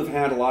seem to have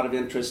had a lot of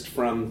interest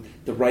from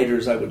the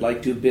writers I would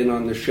like to have been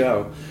on the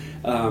show,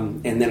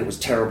 and then it was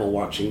terrible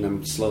watching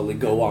them slowly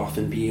go off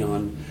and be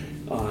on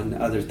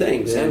other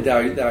things, and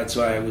that's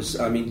why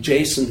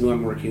Jason, who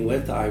I'm working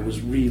with, I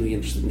was really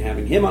interested in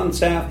having him on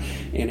staff,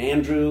 and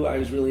Andrew, I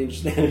was really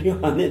interested in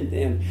having on it.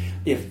 And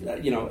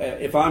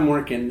if I'm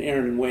working,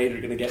 Aaron and Wade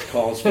are going to get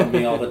calls from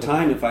me all the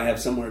time if I have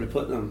somewhere to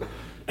put them.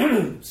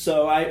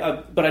 So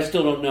but I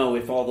still don't know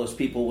if all those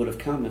people would have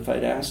come if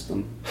I'd asked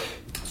them.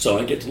 So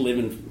I get to live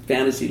in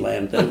fantasy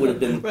land. That would have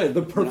been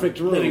the perfect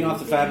room. Living off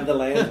the fat of the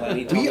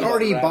land. We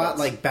already bought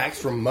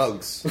Backstrom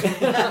mugs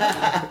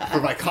for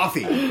my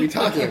coffee. What are you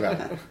talking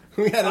about?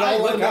 We had it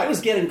all. I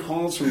was getting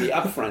calls from the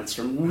upfronts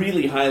from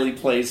really highly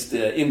placed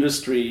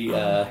industry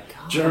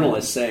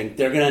journalists saying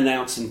they're going to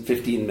announce in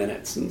 15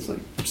 minutes, and it's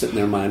like sitting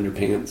there in my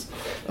underpants.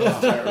 Oh,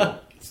 terrible.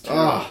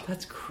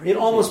 That's crazy. It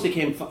almost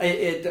became fun.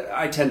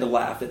 I tend to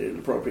laugh at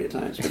inappropriate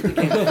times, but it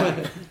became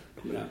fun.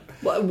 Yeah.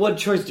 What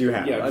choice do you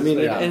have? Yeah, I mean,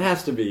 yeah. it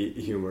has to be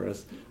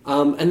humorous.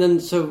 And then,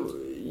 so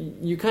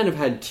you kind of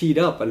had teed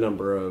up a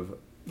number of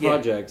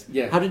projects.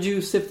 Yeah. How did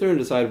you sift through and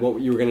decide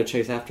what you were going to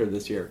chase after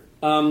this year?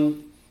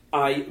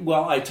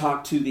 I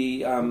talked to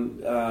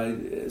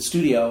the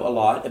studio a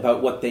lot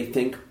about what they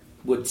think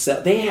would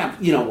sell. They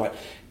have, you know what,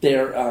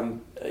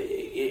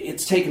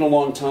 it's taken a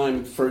long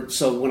time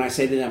so when I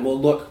say to them, well,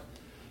 look,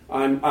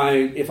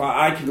 if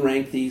I can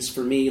rank these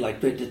for me,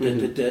 like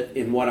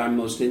in what I'm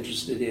most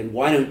interested in,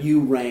 why don't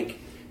you rank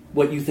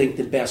what you think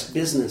the best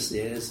business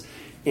is?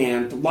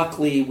 And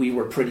luckily, we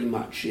were pretty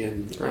much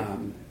in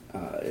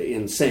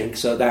sync.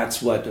 So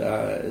that's what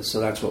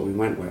we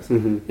went with,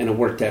 and it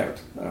worked out.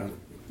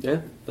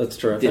 Yeah, that's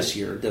terrific. This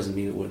year doesn't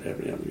mean it would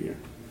every other year.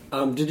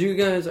 Are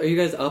you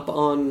guys up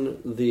on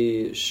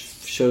the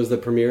shows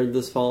that premiered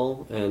this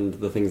fall and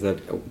the things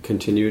that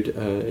continued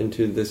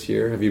into this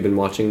year? Have you been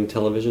watching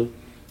television?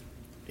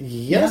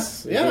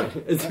 Yes. Yeah.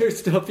 Is there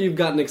stuff you've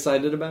gotten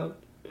excited about?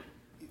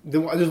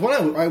 There's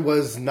one I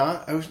was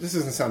not. This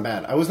doesn't sound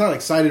bad. I was not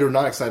excited or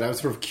not excited. I was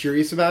sort of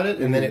curious about it,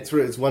 and then it's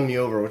won me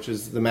over, which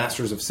is the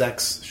Masters of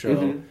Sex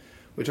show,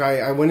 which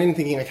I went in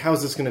thinking, like, how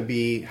is this going to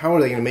be? How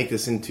are they going to make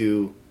this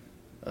into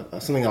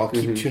something I'll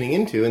keep tuning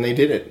into? And they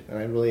did it, and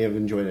I really have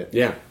enjoyed it.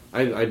 Yeah,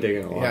 I dig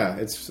it a lot. Yeah,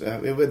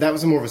 that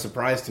was more of a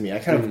surprise to me. I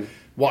kind of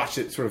watched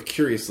it sort of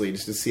curiously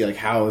just to see, like,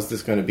 how is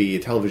this going to be a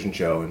television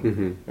show,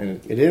 and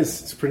it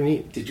is. It's pretty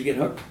neat. Did you get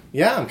hooked?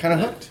 Yeah, I'm kind of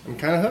hooked.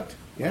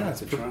 Yeah,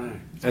 it's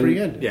pretty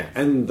good. Yeah,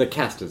 and the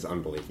cast is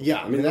unbelievable.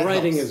 Yeah, I mean the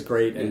writing helps. is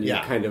great, and you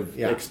kind of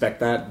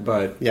expect that,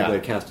 but the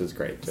cast is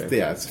great too.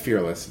 Yeah, it's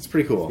fearless. It's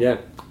pretty cool. Yeah.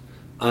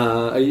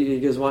 Are you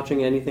guys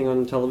watching anything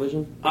on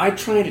television? I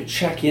try to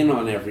check in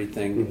on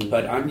everything,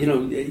 but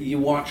you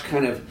watch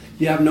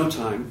you have no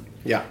time.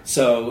 Yeah.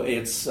 So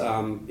it's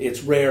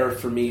rare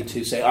for me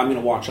to say I'm going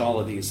to watch all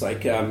of these.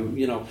 Like I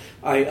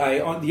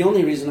the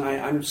only reason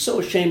I'm so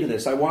ashamed of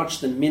this, I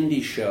watched the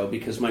Mindy show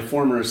because my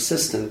former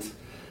assistant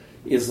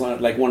is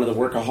like one of the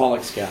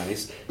workaholics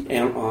guys,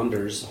 and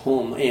Anders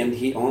Holm, and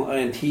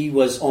he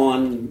was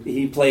on.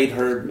 He played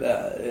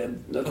her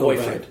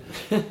boyfriend,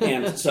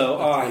 and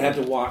so I had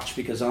to watch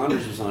because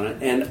Anders was on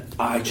it, and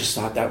I just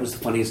thought that was the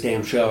funniest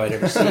damn show I'd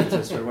ever seen. So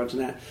I started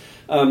watching that.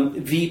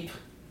 Veep,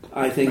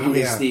 I think,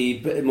 is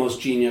the most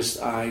genius.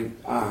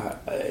 Other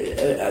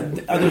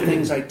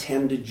things I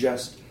tend to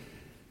just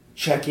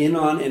check in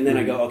on, and then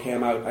I go, okay,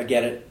 I'm out. I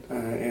get it,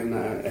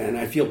 and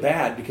I feel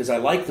bad because I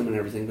like them and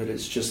everything, but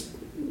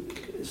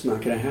it's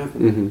not going to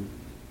happen.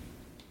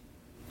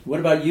 What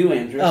about you,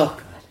 Andrew? Oh,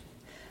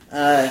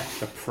 God.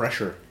 The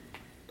pressure.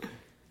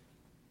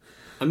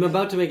 I'm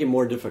about to make it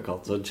more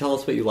difficult, so tell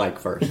us what you like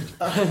first.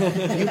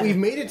 We've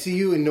made it to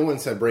you, and no one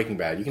said Breaking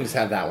Bad. You can just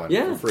have that one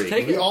for free.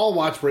 Take we it. all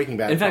watch Breaking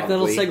Bad. In fact,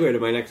 probably. that'll segue to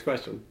my next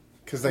question.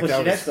 Because What's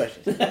your next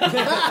question?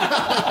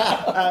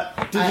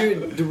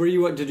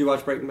 Did you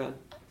watch Breaking Bad?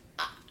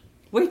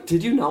 Wait,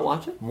 did you not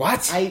watch it?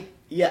 What?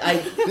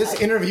 This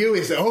interview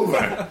is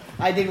over.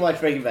 I did watch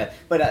Breaking Bad,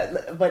 but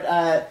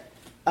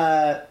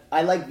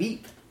I like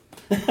Veep.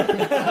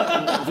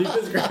 Veep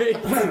is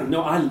great.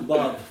 No, I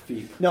love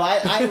Veep. No,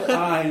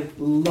 I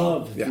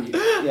love Veep.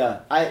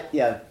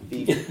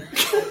 Veep.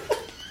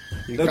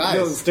 You Don't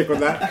guys. stick with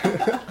that.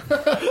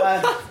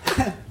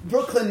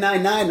 Brooklyn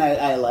Nine-Nine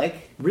I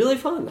like. Really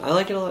fun. I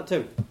like it a lot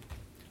too.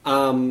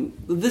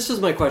 This is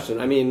my question.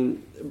 I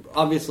mean,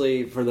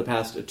 obviously, for the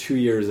past 2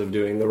 years of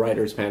doing the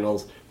writers'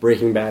 panels,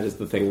 Breaking Bad is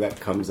the thing that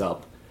comes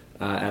up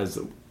as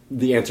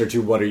the answer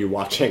to what are you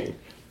watching.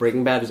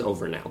 Breaking Bad is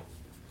over now.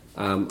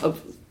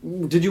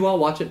 Did you all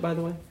watch it, by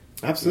the way?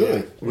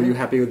 Absolutely. Yeah. Were you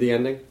happy with the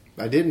ending?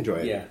 I did enjoy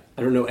it. Yeah.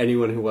 I don't know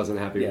anyone who wasn't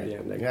happy with the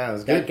ending. Yeah, it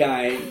was good. That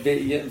guy,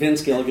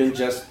 Vince Gilligan,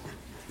 just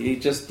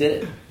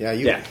did it.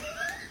 Yeah,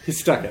 He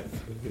stuck it.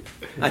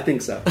 I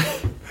think so.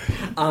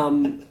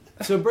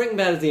 So Breaking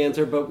Bad is the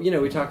answer, but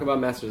we talk about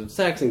Masters of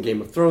Sex and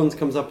Game of Thrones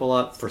comes up a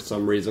lot for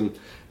some reason,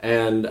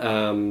 and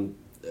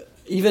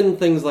even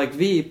things like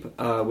Veep,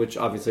 which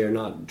obviously are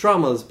not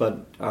dramas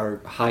but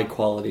are high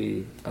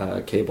quality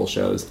cable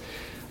shows.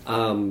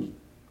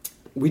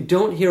 We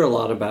don't hear a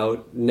lot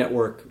about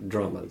network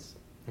dramas.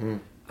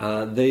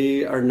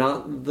 They are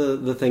not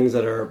the things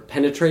that are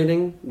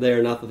penetrating. They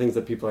are not the things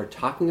that people are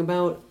talking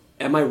about.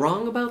 Am I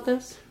wrong about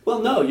this? Well,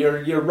 no,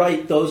 you're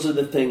right. Those are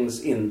the things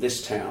in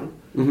this town,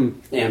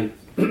 and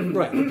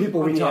Right, the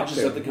people we on the talk edges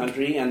to. of the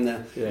country and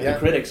the Yeah.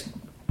 critics.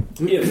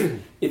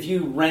 If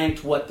you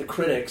ranked what the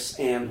critics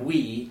and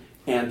we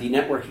and the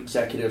network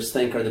executives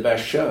think are the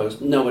best shows,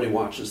 nobody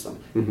watches them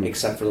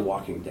except for The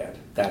Walking Dead.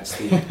 That's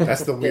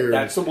the weird.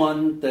 That's the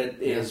one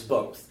that is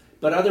both.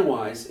 But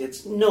otherwise,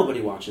 it's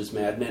nobody watches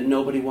Mad Men.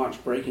 Nobody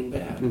watched Breaking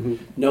Bad.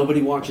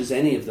 Nobody watches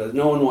any of those.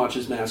 No one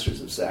watches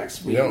Masters of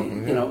Sex.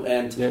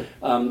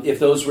 If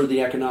those were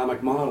the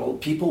economic model,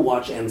 people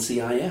watch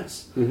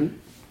NCIS.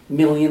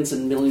 Millions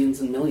and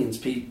millions and millions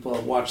of people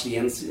watch the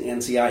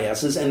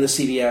NCISs, and the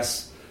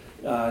CBS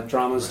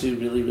dramas do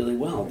really, really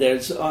well.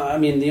 There's,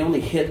 the only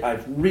hit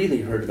I've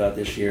really heard about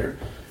this year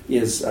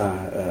is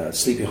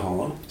Sleepy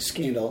Hollow.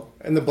 Scandal.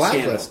 And the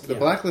Blacklist. Scandal, The yeah.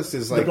 Blacklist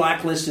is like... The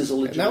Blacklist is a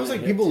And legitimate that was like,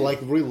 hit, people too. like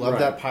really loved Right.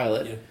 that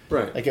pilot. Yeah.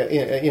 Right. Like,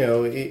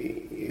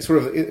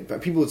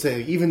 people would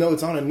say, even though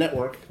it's on a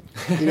network,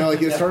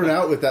 like it started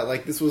out with that,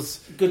 like this was...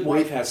 Good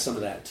Wife has some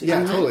of that, too.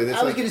 Yeah, totally. I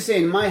That's was going to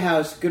say, in my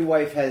house, Good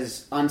Wife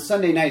has, on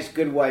Sunday nights,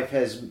 Good Wife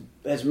has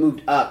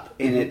moved up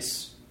in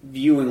its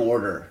viewing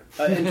order.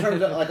 In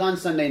terms of, like, on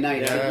Sunday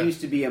night, Yeah. it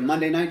used to be a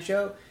Monday night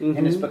show,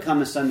 and it's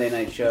become a Sunday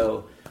night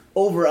show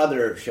over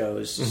other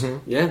shows.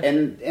 Yeah.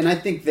 And I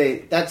think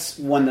that's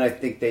one that I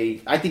think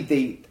they,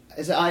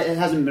 it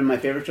hasn't been my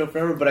favorite show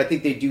forever, but I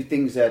think they do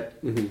things that,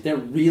 They're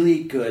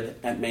really good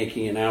at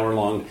making an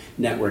hour-long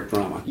network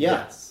drama.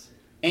 yes.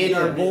 And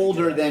are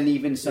bolder than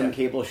even some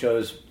cable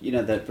shows,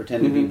 that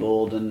pretend to be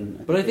bold.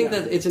 And But I think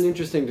that it's an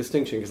interesting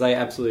distinction because I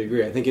absolutely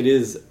agree. I think it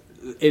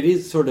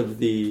is sort of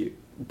the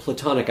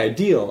platonic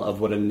ideal of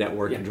what a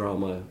network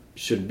drama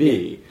should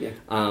be. Yeah.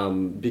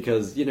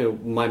 Because,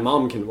 my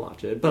mom can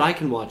watch it, but I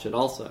can watch it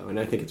also, and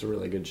I think it's a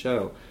really good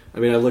show. I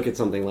mean, I look at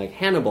something like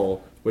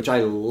Hannibal, which I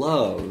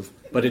love,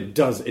 but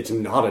it's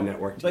not a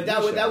network TV But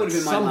that would have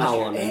been my somehow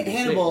last on year. NBC.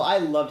 Hannibal, I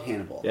loved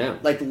Hannibal. Yeah.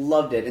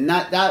 Loved it. And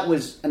that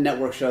was a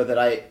network show that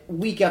I,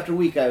 week after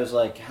week, I was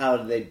like, how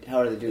are they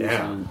doing this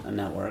on a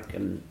network?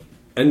 And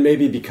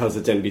maybe because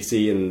it's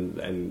NBC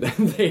and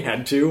they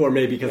had to, or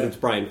maybe because it's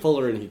Brian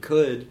Fuller and he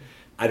could.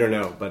 I don't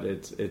know, but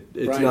it's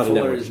Brian not a Fuller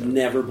network is show.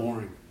 never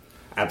boring.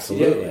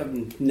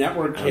 Absolutely.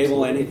 Network,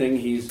 cable, anything,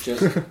 he's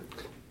just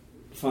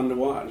fun to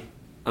watch.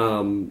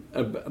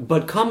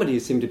 But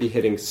comedies seem to be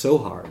hitting so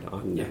hard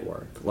on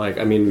network. Like,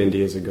 I mean,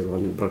 Mindy is a good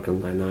one.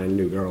 Brooklyn Nine-Nine,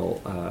 New Girl,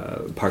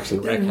 Parks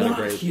and Rec They're had a not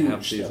great huge,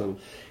 half season.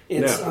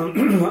 It's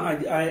No.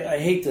 I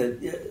hate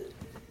to.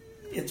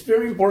 It's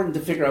very important to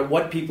figure out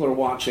what people are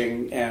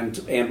watching and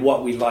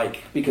what we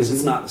like because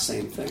it's not the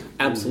same thing.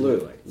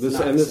 Absolutely. It's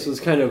not the This same. was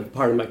kind of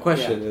part of my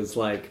question. Yeah. Is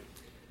like,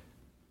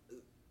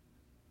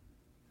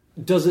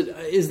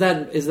 is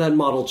that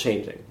model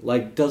changing?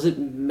 Like, does it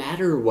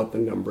matter what the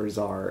numbers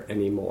are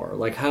anymore?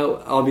 Like, how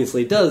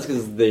obviously it does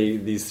because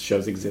these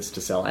shows exist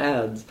to sell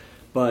ads,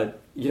 but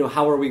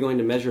how are we going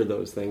to measure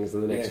those things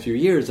in the next few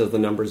years as the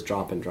numbers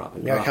drop and drop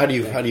and Yeah, drop? how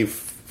do you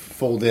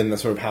fold in the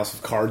sort of house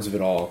of cards of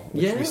it all?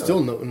 Which Yeah. we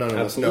still none of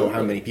us know how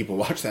Absolutely. many people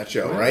watch that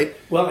show, right?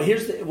 Well,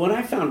 here's what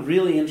I found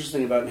really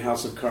interesting about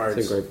House of Cards.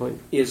 That's a great point.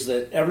 Is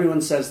that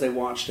everyone says they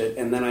watched it,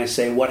 and then I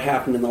say what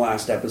happened in the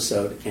last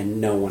episode, and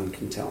no one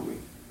can tell me.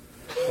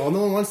 Well,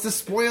 no one wants to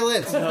spoil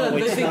it. No,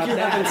 it's think not you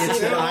that. haven't It's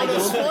seen it. that I don't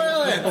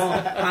spoil it.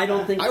 I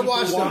don't think I people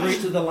watched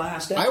watched to the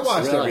last episode. I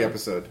watched Really? every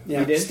episode.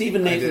 Yeah, You did?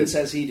 Stephen I Nathan did.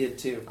 says he did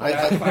too. I-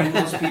 I find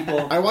most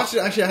people. I watched it.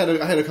 Actually,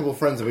 I had a couple of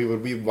friends that we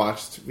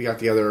got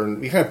together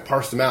and we kind of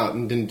parsed them out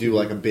and didn't do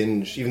like a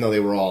binge, even though they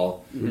were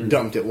all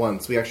dumped at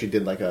once. We actually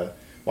did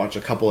watch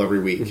a couple every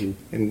week,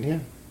 and yeah.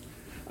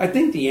 I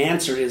think the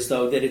answer is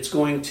though that it's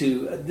going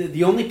to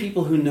the only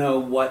people who know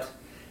what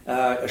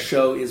a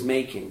show is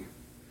making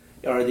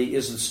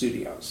is the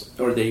studios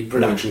or the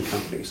production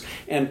companies,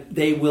 and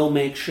they will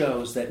make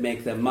shows that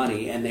make them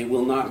money, and they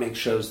will not make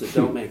shows that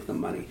don't make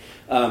them money.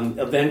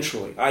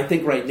 Eventually, I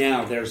think right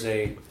now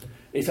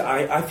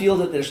I feel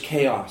that there's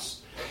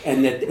chaos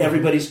and that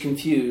everybody's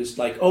confused.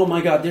 Like, oh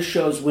my God, this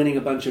show's winning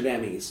a bunch of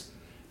Emmys,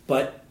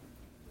 but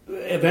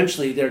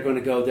eventually they're going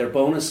to go. Their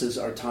bonuses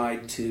are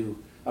tied to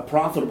a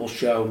profitable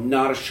show,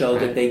 not a show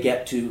that they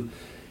get to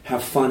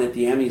have fun at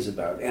the Emmys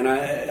about. And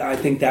I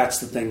think that's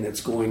the thing that's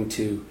going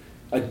to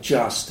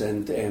adjust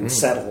and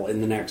settle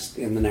in the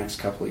next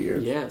couple of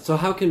years. Yeah. So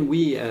how can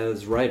we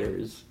as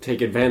writers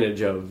take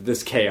advantage of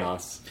this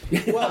chaos?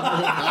 Yes,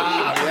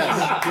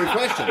 good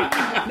question.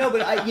 No,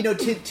 but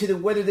to the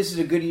whether this is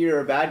a good year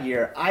or a bad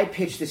year, I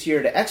pitched this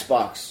year to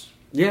Xbox.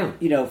 Yeah.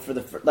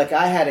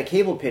 I had a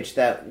cable pitch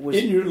that was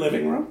In your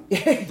living room?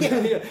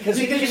 because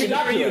you can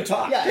hear you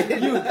talk. Yeah,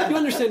 You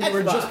understand you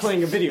were just Xbox.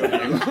 playing a video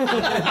game.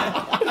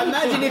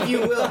 Imagine if you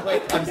will.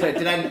 Wait, I'm sorry.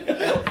 Did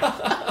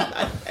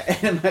I?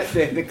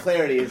 The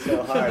clarity is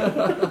so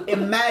hard.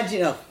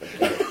 Imagine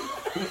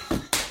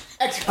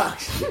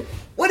Xbox.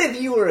 What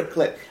if you were a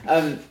clip?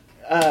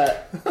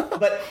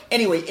 But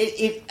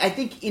anyway, I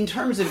think in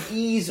terms of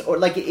ease, or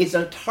it's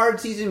a hard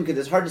season because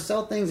it's hard to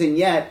sell things, and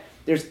yet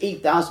there's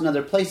 8,000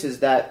 other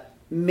places that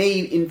may,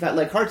 in fact,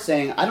 like Hart's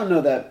saying, I don't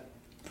know that,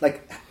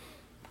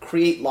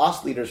 create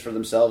loss leaders for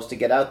themselves to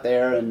get out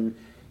there. And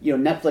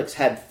Netflix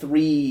had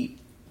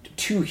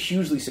two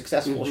hugely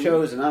successful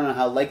shows, and I don't know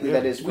how likely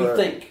that is. For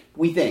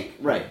we think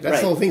right.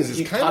 That's the whole thing. Is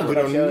it's kind of we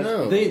don't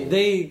know.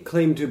 They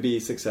claim to be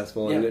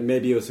successful, and Yeah.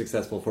 maybe it was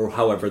successful for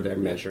however they're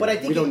measured. But I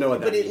think we don't know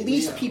what that But at means.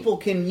 least people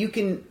can. You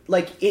can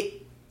it.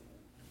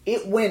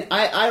 It went.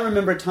 I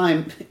remember a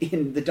time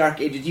in the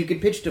dark ages. You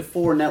could pitch to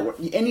 4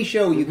 networks. Any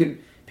show you could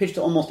pitch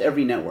to almost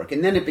every network,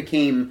 and then it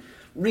became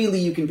really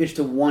you can pitch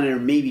to 1 or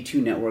maybe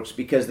 2 networks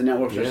because the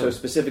networks are so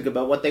specific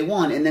about what they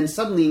want. And then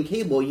suddenly in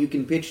cable you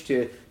can pitch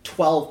to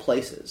 12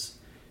 places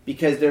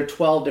because there are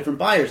 12 different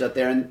buyers out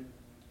there, and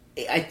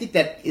I think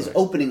that is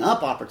opening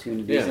up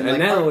opportunities. Yeah, and like,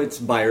 now it's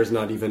buyers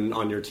not even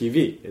on your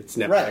TV. It's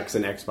Netflix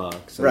and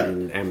Xbox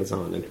and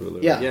Amazon and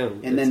Hulu. Yeah,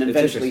 and then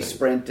eventually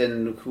Sprint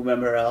and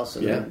whomever else.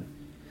 And then,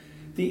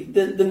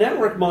 The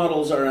network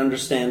models are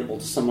understandable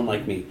to someone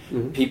like me.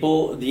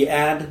 People, the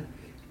ad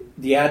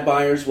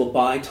buyers will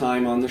buy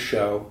time on the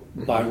show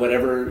by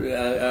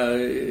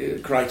whatever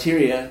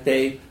criteria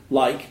they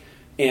like,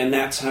 and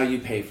that's how you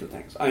pay for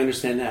things. I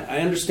understand that. I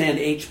understand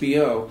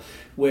HBO,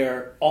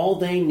 where all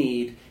they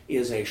need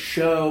is a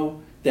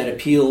show that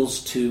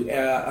appeals to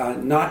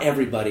not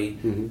everybody,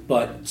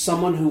 but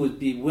someone who would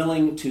be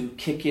willing to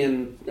kick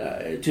in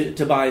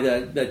to buy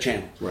the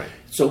channel. Right.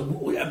 So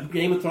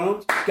Game of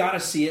Thrones, got to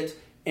see it,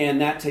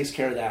 and that takes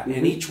care of that.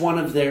 And each one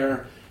of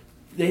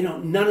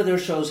none of their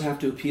shows have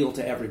to appeal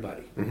to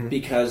everybody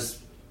because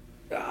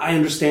I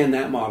understand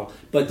that model.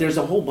 But there's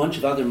a whole bunch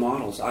of other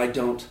models I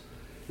don't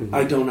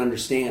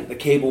understand. The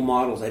cable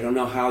models, I don't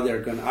know how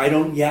they're going to... I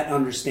don't yet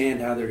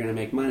understand how they're going to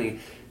make money.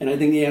 And I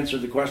think the answer to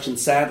the question,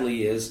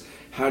 sadly, is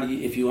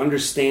if you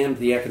understand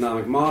the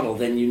economic model,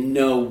 then you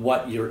know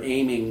what you're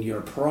aiming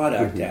your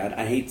product at.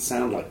 I hate to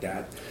sound like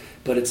that.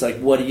 But it's like,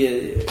 what do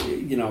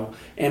you know,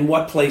 and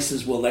what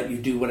places will let you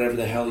do whatever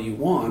the hell you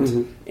want,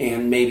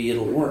 and maybe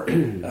it'll work.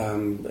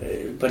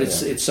 But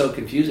it's so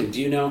confusing. Do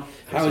you know,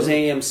 how is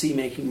AMC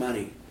making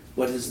money?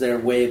 What is their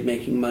way of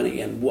making money?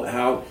 And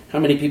how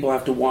many people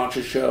have to watch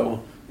a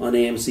show on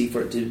AMC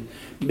for it to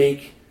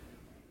make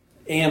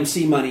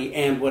AMC money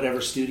and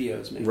whatever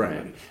studios make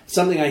money?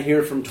 Something I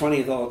hear from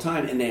 20th all the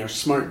time, and they are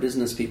smart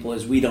business people,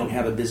 is we don't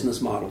have a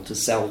business model to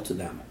sell to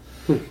them.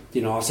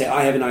 You know, I'll say,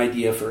 I have an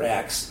idea for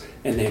X,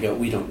 and they go,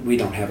 we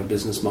don't have a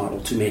business model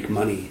to make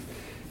money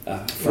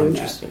from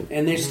that.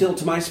 And they're still,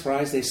 to my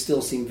surprise, they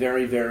still seem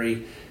very,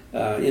 very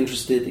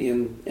interested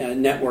in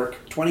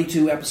network,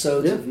 22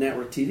 episodes of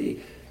network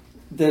TV.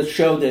 The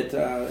show that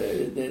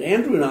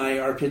Andrew and I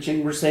are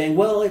pitching, we're saying,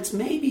 well, it's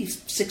maybe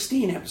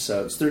 16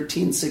 episodes,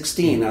 13,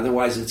 16.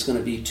 Otherwise, it's going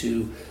to be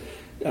too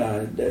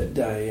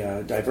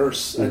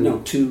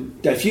too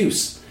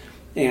diffuse.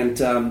 And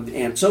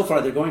so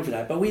far they're going for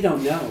that, but we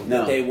don't know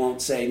that they won't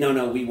say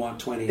no. We want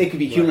 20. They could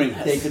be humoring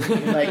us. They could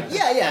be like,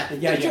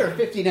 sure,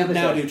 15 episodes.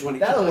 Now do 20.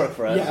 That'll work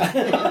for us.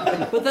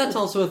 Yeah. But that's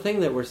also a thing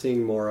that we're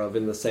seeing more of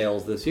in the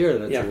sales this year.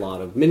 That's a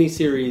lot of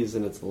miniseries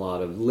and it's a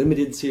lot of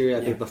limited series.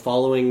 I think The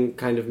Following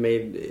kind of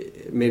made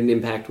an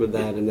impact with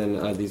that, and then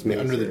these miniseries.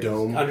 Under the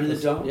Dome. Under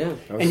the Dome. Yeah.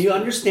 And you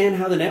understand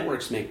how the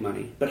networks make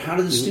money, but how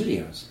do the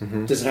studios?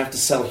 Does it have to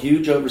sell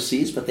huge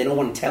overseas? But they don't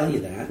want to tell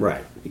you that,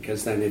 right?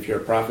 Because then if you're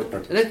a profit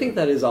participant, and I think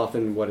that is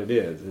often what it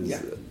is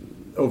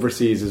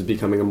overseas is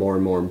becoming a more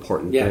and more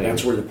important thing. Yeah,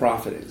 that's where the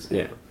profit is.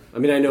 Yeah. I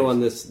mean, I know on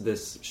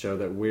this show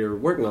that we're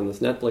working on, this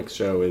Netflix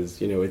show,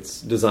 is,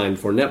 it's designed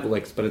for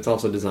Netflix, but it's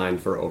also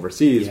designed for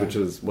overseas, which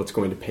is what's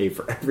going to pay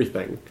for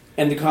everything.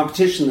 And the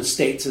competition the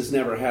States has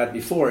never had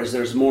before is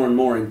there's more and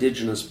more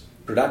indigenous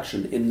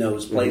production in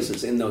those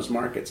places, in those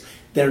markets.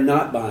 They're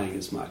not buying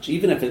as much.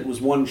 Even if it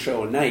was one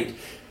show a night,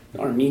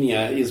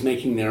 Armenia is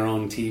making their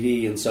own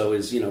TV, and so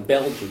is,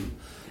 Belgium.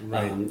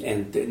 Right.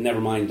 And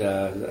never mind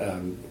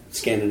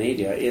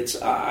Scandinavia.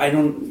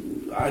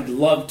 I'd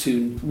love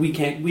to. We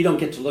don't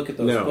get to look at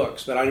those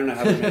books, but I don't know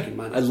how they're making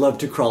money. I'd love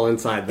to crawl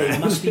inside that. They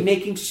must be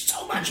making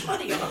so much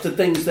money off the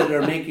things that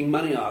are making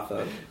money off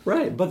of.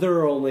 Right, but there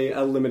are only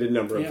a limited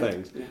number of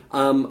things. Yeah.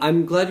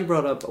 I'm glad you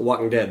brought up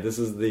Walking Dead. This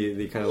is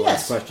the kind of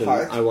last question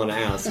I want to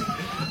ask.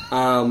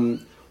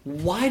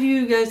 Why do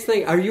you guys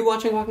think? Are you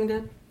watching Walking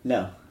Dead?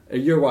 No.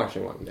 You're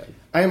watching Walking Dead.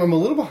 I'm a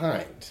little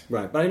behind.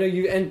 Right, but I know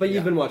you, but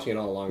you've been watching it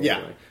all along.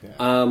 Yeah.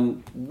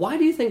 Anyway. Why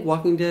do you think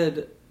Walking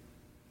Dead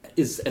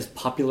is as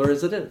popular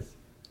as it is?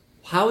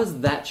 How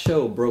has that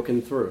show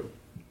broken through?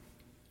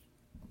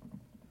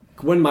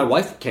 When my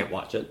wife can't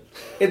watch it.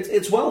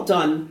 It's well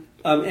done,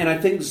 and I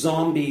think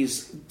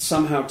zombies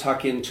somehow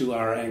tuck into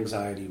our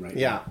anxiety right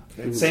now.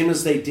 Same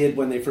as they did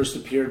when they first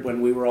appeared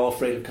when we were all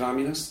afraid of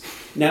communists.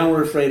 Now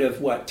we're afraid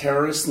of,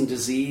 terrorists and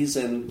disease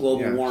and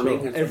global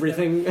warming. And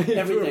everything.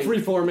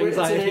 Free-form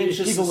anxiety.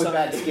 People with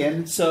bad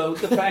skin. So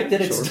the fact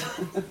that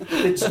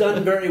it's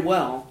done very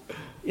well.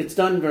 It's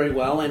done very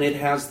well, and it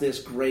has this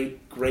great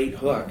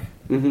hook.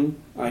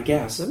 I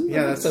guess. That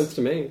makes sense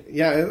to me.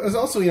 Yeah, it was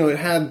also, it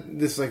had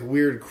this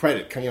weird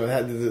credit. It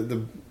had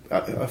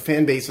a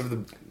fan base of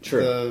the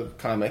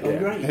comic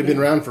had been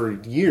around for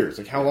years.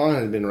 How long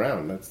had it been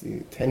around? That's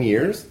 10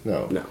 years?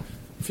 No.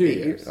 A few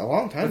years. A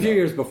long time. A few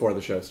years before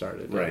the show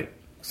started. Right.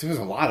 So there was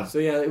a lot of... So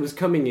it was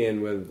coming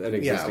in with an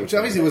existing which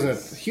obviously wasn't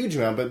a huge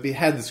amount, but it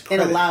had this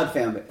credit. And a loud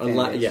fan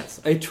base. Yes.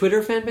 A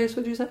Twitter fan base,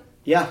 would you say?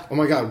 Yeah. Oh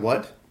my god,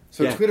 what?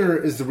 So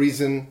Twitter is the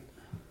reason...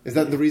 Is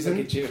that the reason?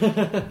 Look at you.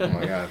 Oh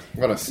my god!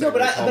 What a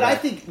but I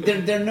think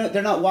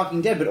they're not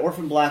Walking Dead, but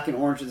Orphan Black and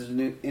Orange is the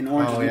New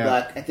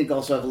Black. I think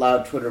also have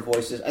loud Twitter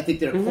voices. I think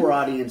their core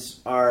audience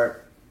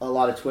are a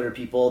lot of Twitter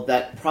people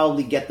that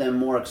probably get them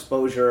more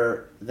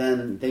exposure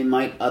than they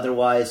might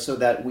otherwise, so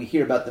that we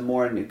hear about them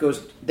more. And it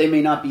goes. They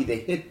may not be the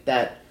hit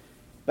but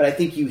I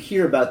think you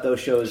hear about those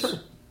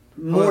shows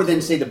more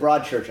than say the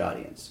Broadchurch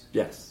audience.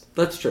 Yes,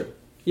 that's true.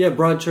 Yeah,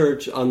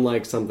 Broadchurch,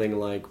 unlike something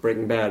like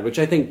Breaking Bad, which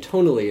I think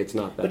tonally it's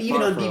not that But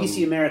even far on from.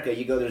 BBC America,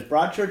 you go, there's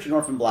Broadchurch and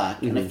Orphan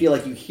Black, and I feel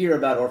like you hear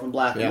about Orphan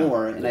Black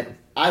more, and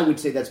I would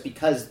say that's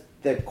because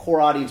the core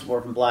audience of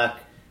Orphan Black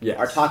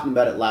are talking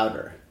about it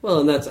louder. Well,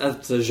 and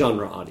that's a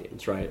genre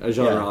audience, right? A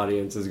genre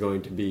audience is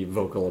going to be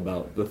vocal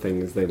about the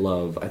things they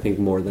love, I think,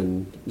 more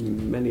than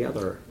many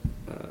other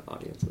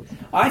audiences.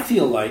 I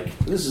feel like,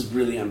 this is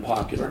really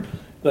unpopular,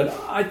 but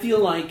I feel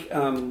like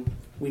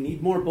we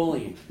need more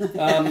bullying.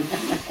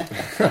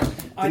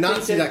 I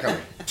not see that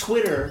coming.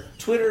 Twitter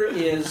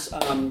is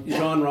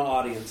genre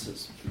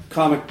audiences,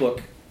 comic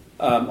book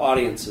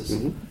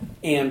audiences,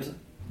 and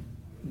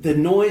the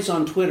noise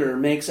on Twitter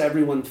makes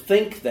everyone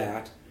think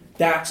that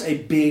that's a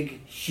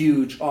big,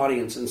 huge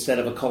audience instead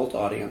of a cult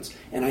audience.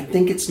 And I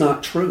think it's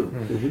not true.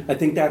 I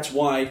think that's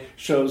why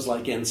shows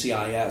like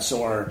NCIS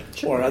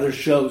or other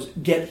shows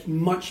get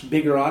much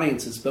bigger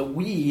audiences. But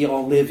we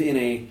all live in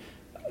a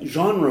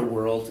genre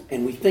world,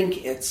 and we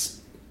think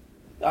it's...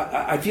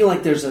 I feel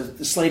like there's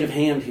a sleight of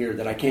hand here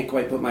that I can't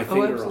quite put my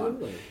finger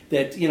on.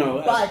 That, you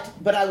know...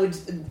 But I would...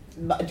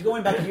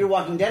 Going back to your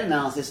Walking Dead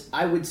analysis,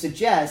 I would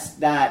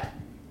suggest that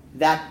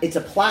it's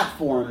a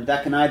platform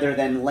that can either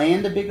then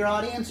land a bigger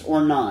audience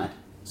or not.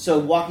 So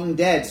Walking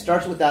Dead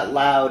starts with that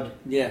loud,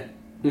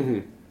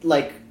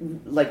 like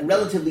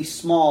relatively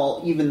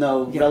small, even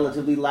though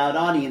relatively loud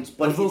audience,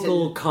 but a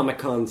vocal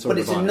Comic-Con sort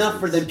of But it's enough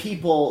for the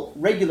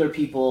regular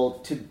people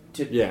to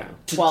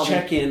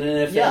check in, and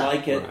if they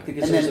like it,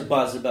 because and there's a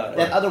buzz about it.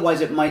 That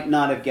otherwise it might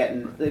not have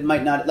gotten. It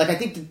might not. Like I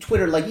think the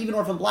Twitter, like even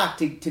Orphan Black,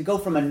 to go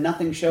from a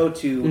nothing show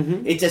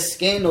to it's a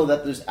scandal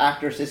that this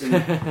actress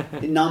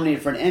isn't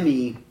nominated for an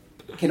Emmy.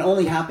 Can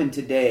only happen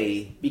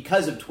today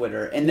because of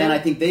Twitter, and then I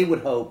think they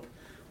would hope,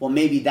 well,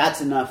 maybe that's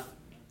enough,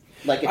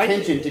 like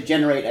attention to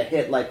generate a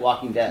hit like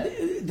Walking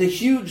Dead. The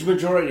huge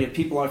majority of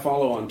people I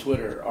follow on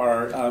Twitter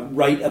are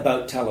write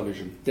about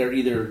television. They're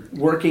either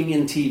working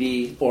in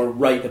TV or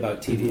write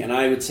about TV, and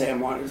I would say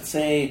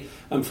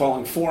I'm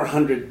following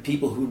 400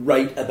 people who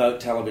write about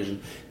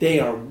television. They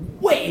are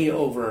way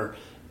over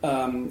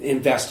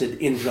invested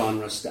in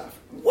genre stuff.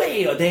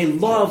 They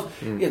love.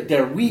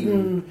 They're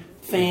Whedon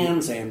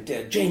fans and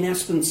Jane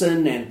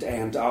Espenson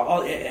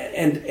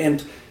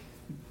and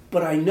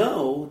but I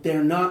know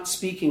they're not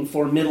speaking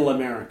for Middle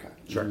America.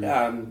 Sure.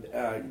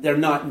 They're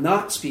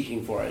not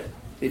speaking for it,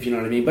 if you know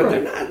what I mean. But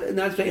they're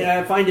not.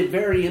 I find it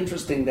very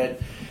interesting that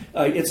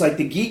it's like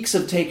the geeks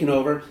have taken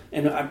over.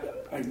 And I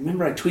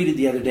remember I tweeted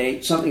the other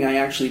day something I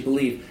actually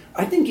believe.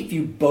 I think if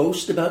you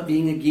boast about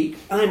being a geek,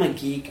 I'm a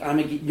geek.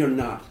 You're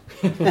not.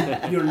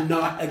 You're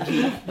not a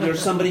geek. You're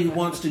somebody who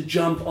wants to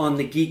jump on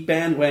the geek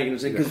bandwagon,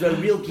 because a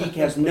real geek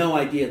has no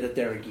idea that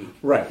they're a geek.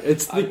 Right.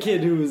 It's the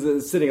kid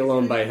who's sitting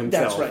alone by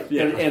himself. That's right.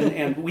 Yeah.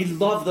 And we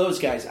love those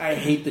guys. I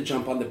hate to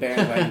jump on the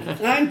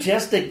bandwagon. I'm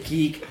just a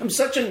geek. I'm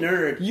such a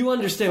nerd. You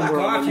understand Fuck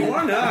off, you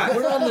are not.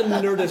 We're on the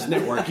Nerdist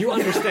Network. You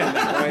understand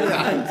that, right?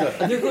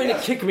 And they're going to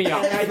kick me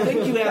out. I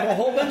think you have a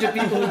whole bunch of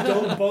people who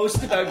don't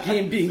boast about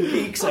being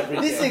geeks every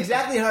day. This is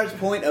exactly Hart's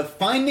point of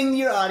finding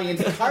your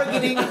audience,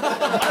 targeting what the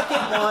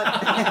market want.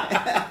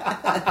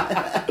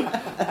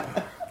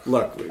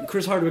 Look,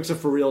 Chris Hardwick's a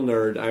for real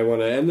nerd. I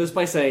want to end this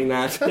by saying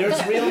that.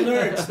 There's real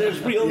nerds. There's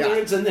real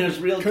nerds, and there's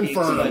real geeks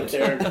out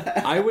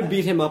there. I would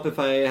beat him up if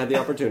I had the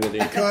opportunity.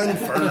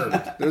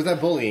 Confirmed. There's that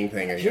bullying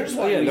thing again. Here's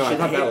why we should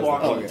hate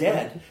Walking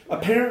Dead.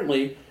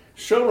 Apparently,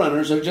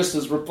 showrunners are just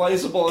as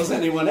replaceable as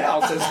anyone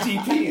else as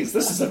DPs.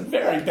 This is a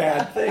very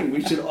bad thing.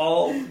 We should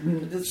all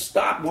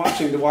stop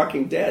watching The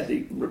Walking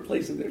Dead,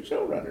 replacing their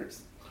showrunners.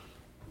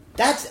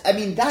 That's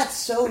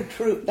so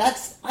true.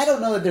 I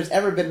don't know that there's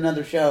ever been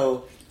another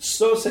show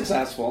so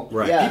successful.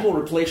 Right. Yeah. People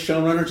replace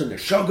showrunners and their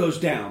show goes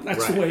down.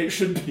 That's the way it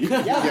should be.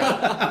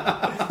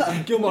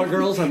 Gilmore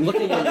Girls, I'm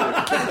looking at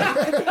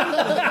you.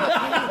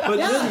 But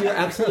Lynn, you're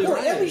absolutely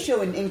right. Every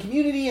show in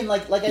Community and I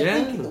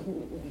think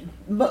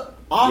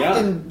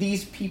often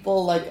these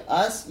people like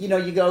us,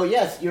 you go,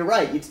 yes, you're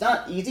right. It's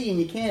not easy and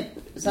you can't.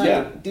 It's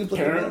not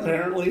duplicate.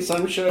 Apparently,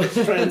 some shows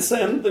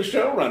transcend the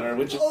showrunner,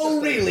 which is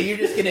really? You're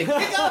just going to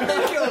kick out the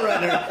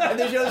showrunner and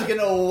the show's going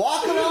to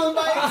walk along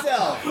by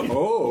itself.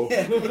 Oh,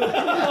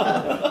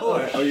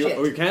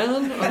 we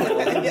can.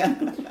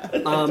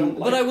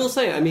 But I will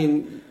say, I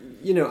mean,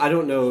 I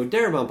don't know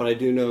Darabont, but I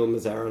do know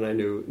Mazzara and I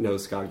know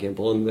Scott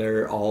Gimple, and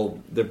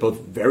they're both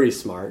very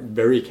smart,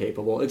 very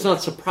capable. It's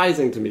not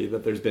surprising to me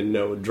that there's been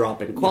no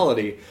drop in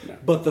quality,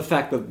 but the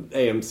fact that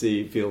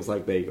AMC feels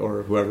like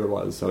or whoever it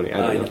was, Sony,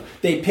 I don't know.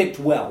 They picked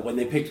well. When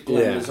they picked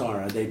Glenn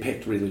Mazzara, they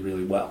picked really,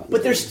 really well.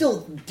 But they're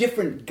still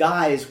different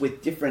guys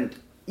with different,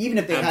 even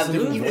if they have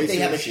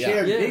a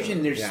shared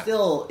vision, there's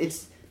still,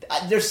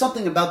 there's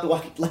something about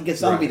like a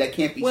zombie that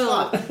can't be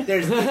stopped. But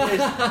there's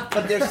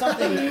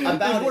something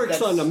about it works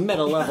that's on a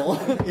meta level.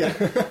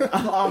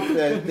 I'm off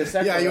the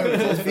second. Yeah, you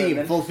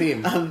have full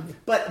theme.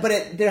 But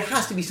there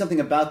has to be something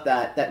about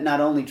that not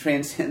only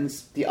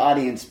transcends the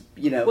audience,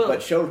 but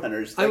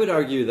showrunners. I would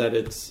argue that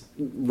it's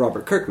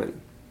Robert Kirkman,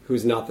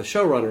 who's not the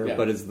showrunner,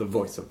 but is the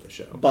voice of the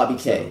show. Bobby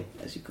K,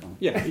 as you call him.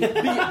 Yeah,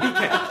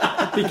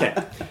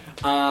 BK.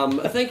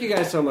 Thank you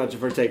guys so much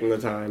for taking the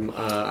time.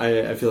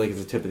 I feel like it's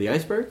the tip of the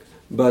iceberg,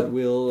 but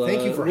we'll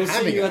Thank you for we'll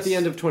having see you us. at the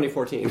end of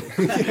 2014.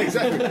 Yeah,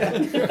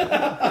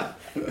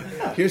 exactly.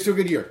 Here's to a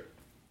good year.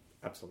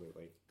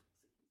 Absolutely.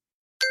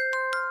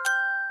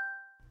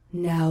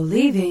 Now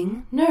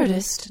leaving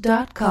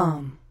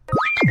Nerdist.com.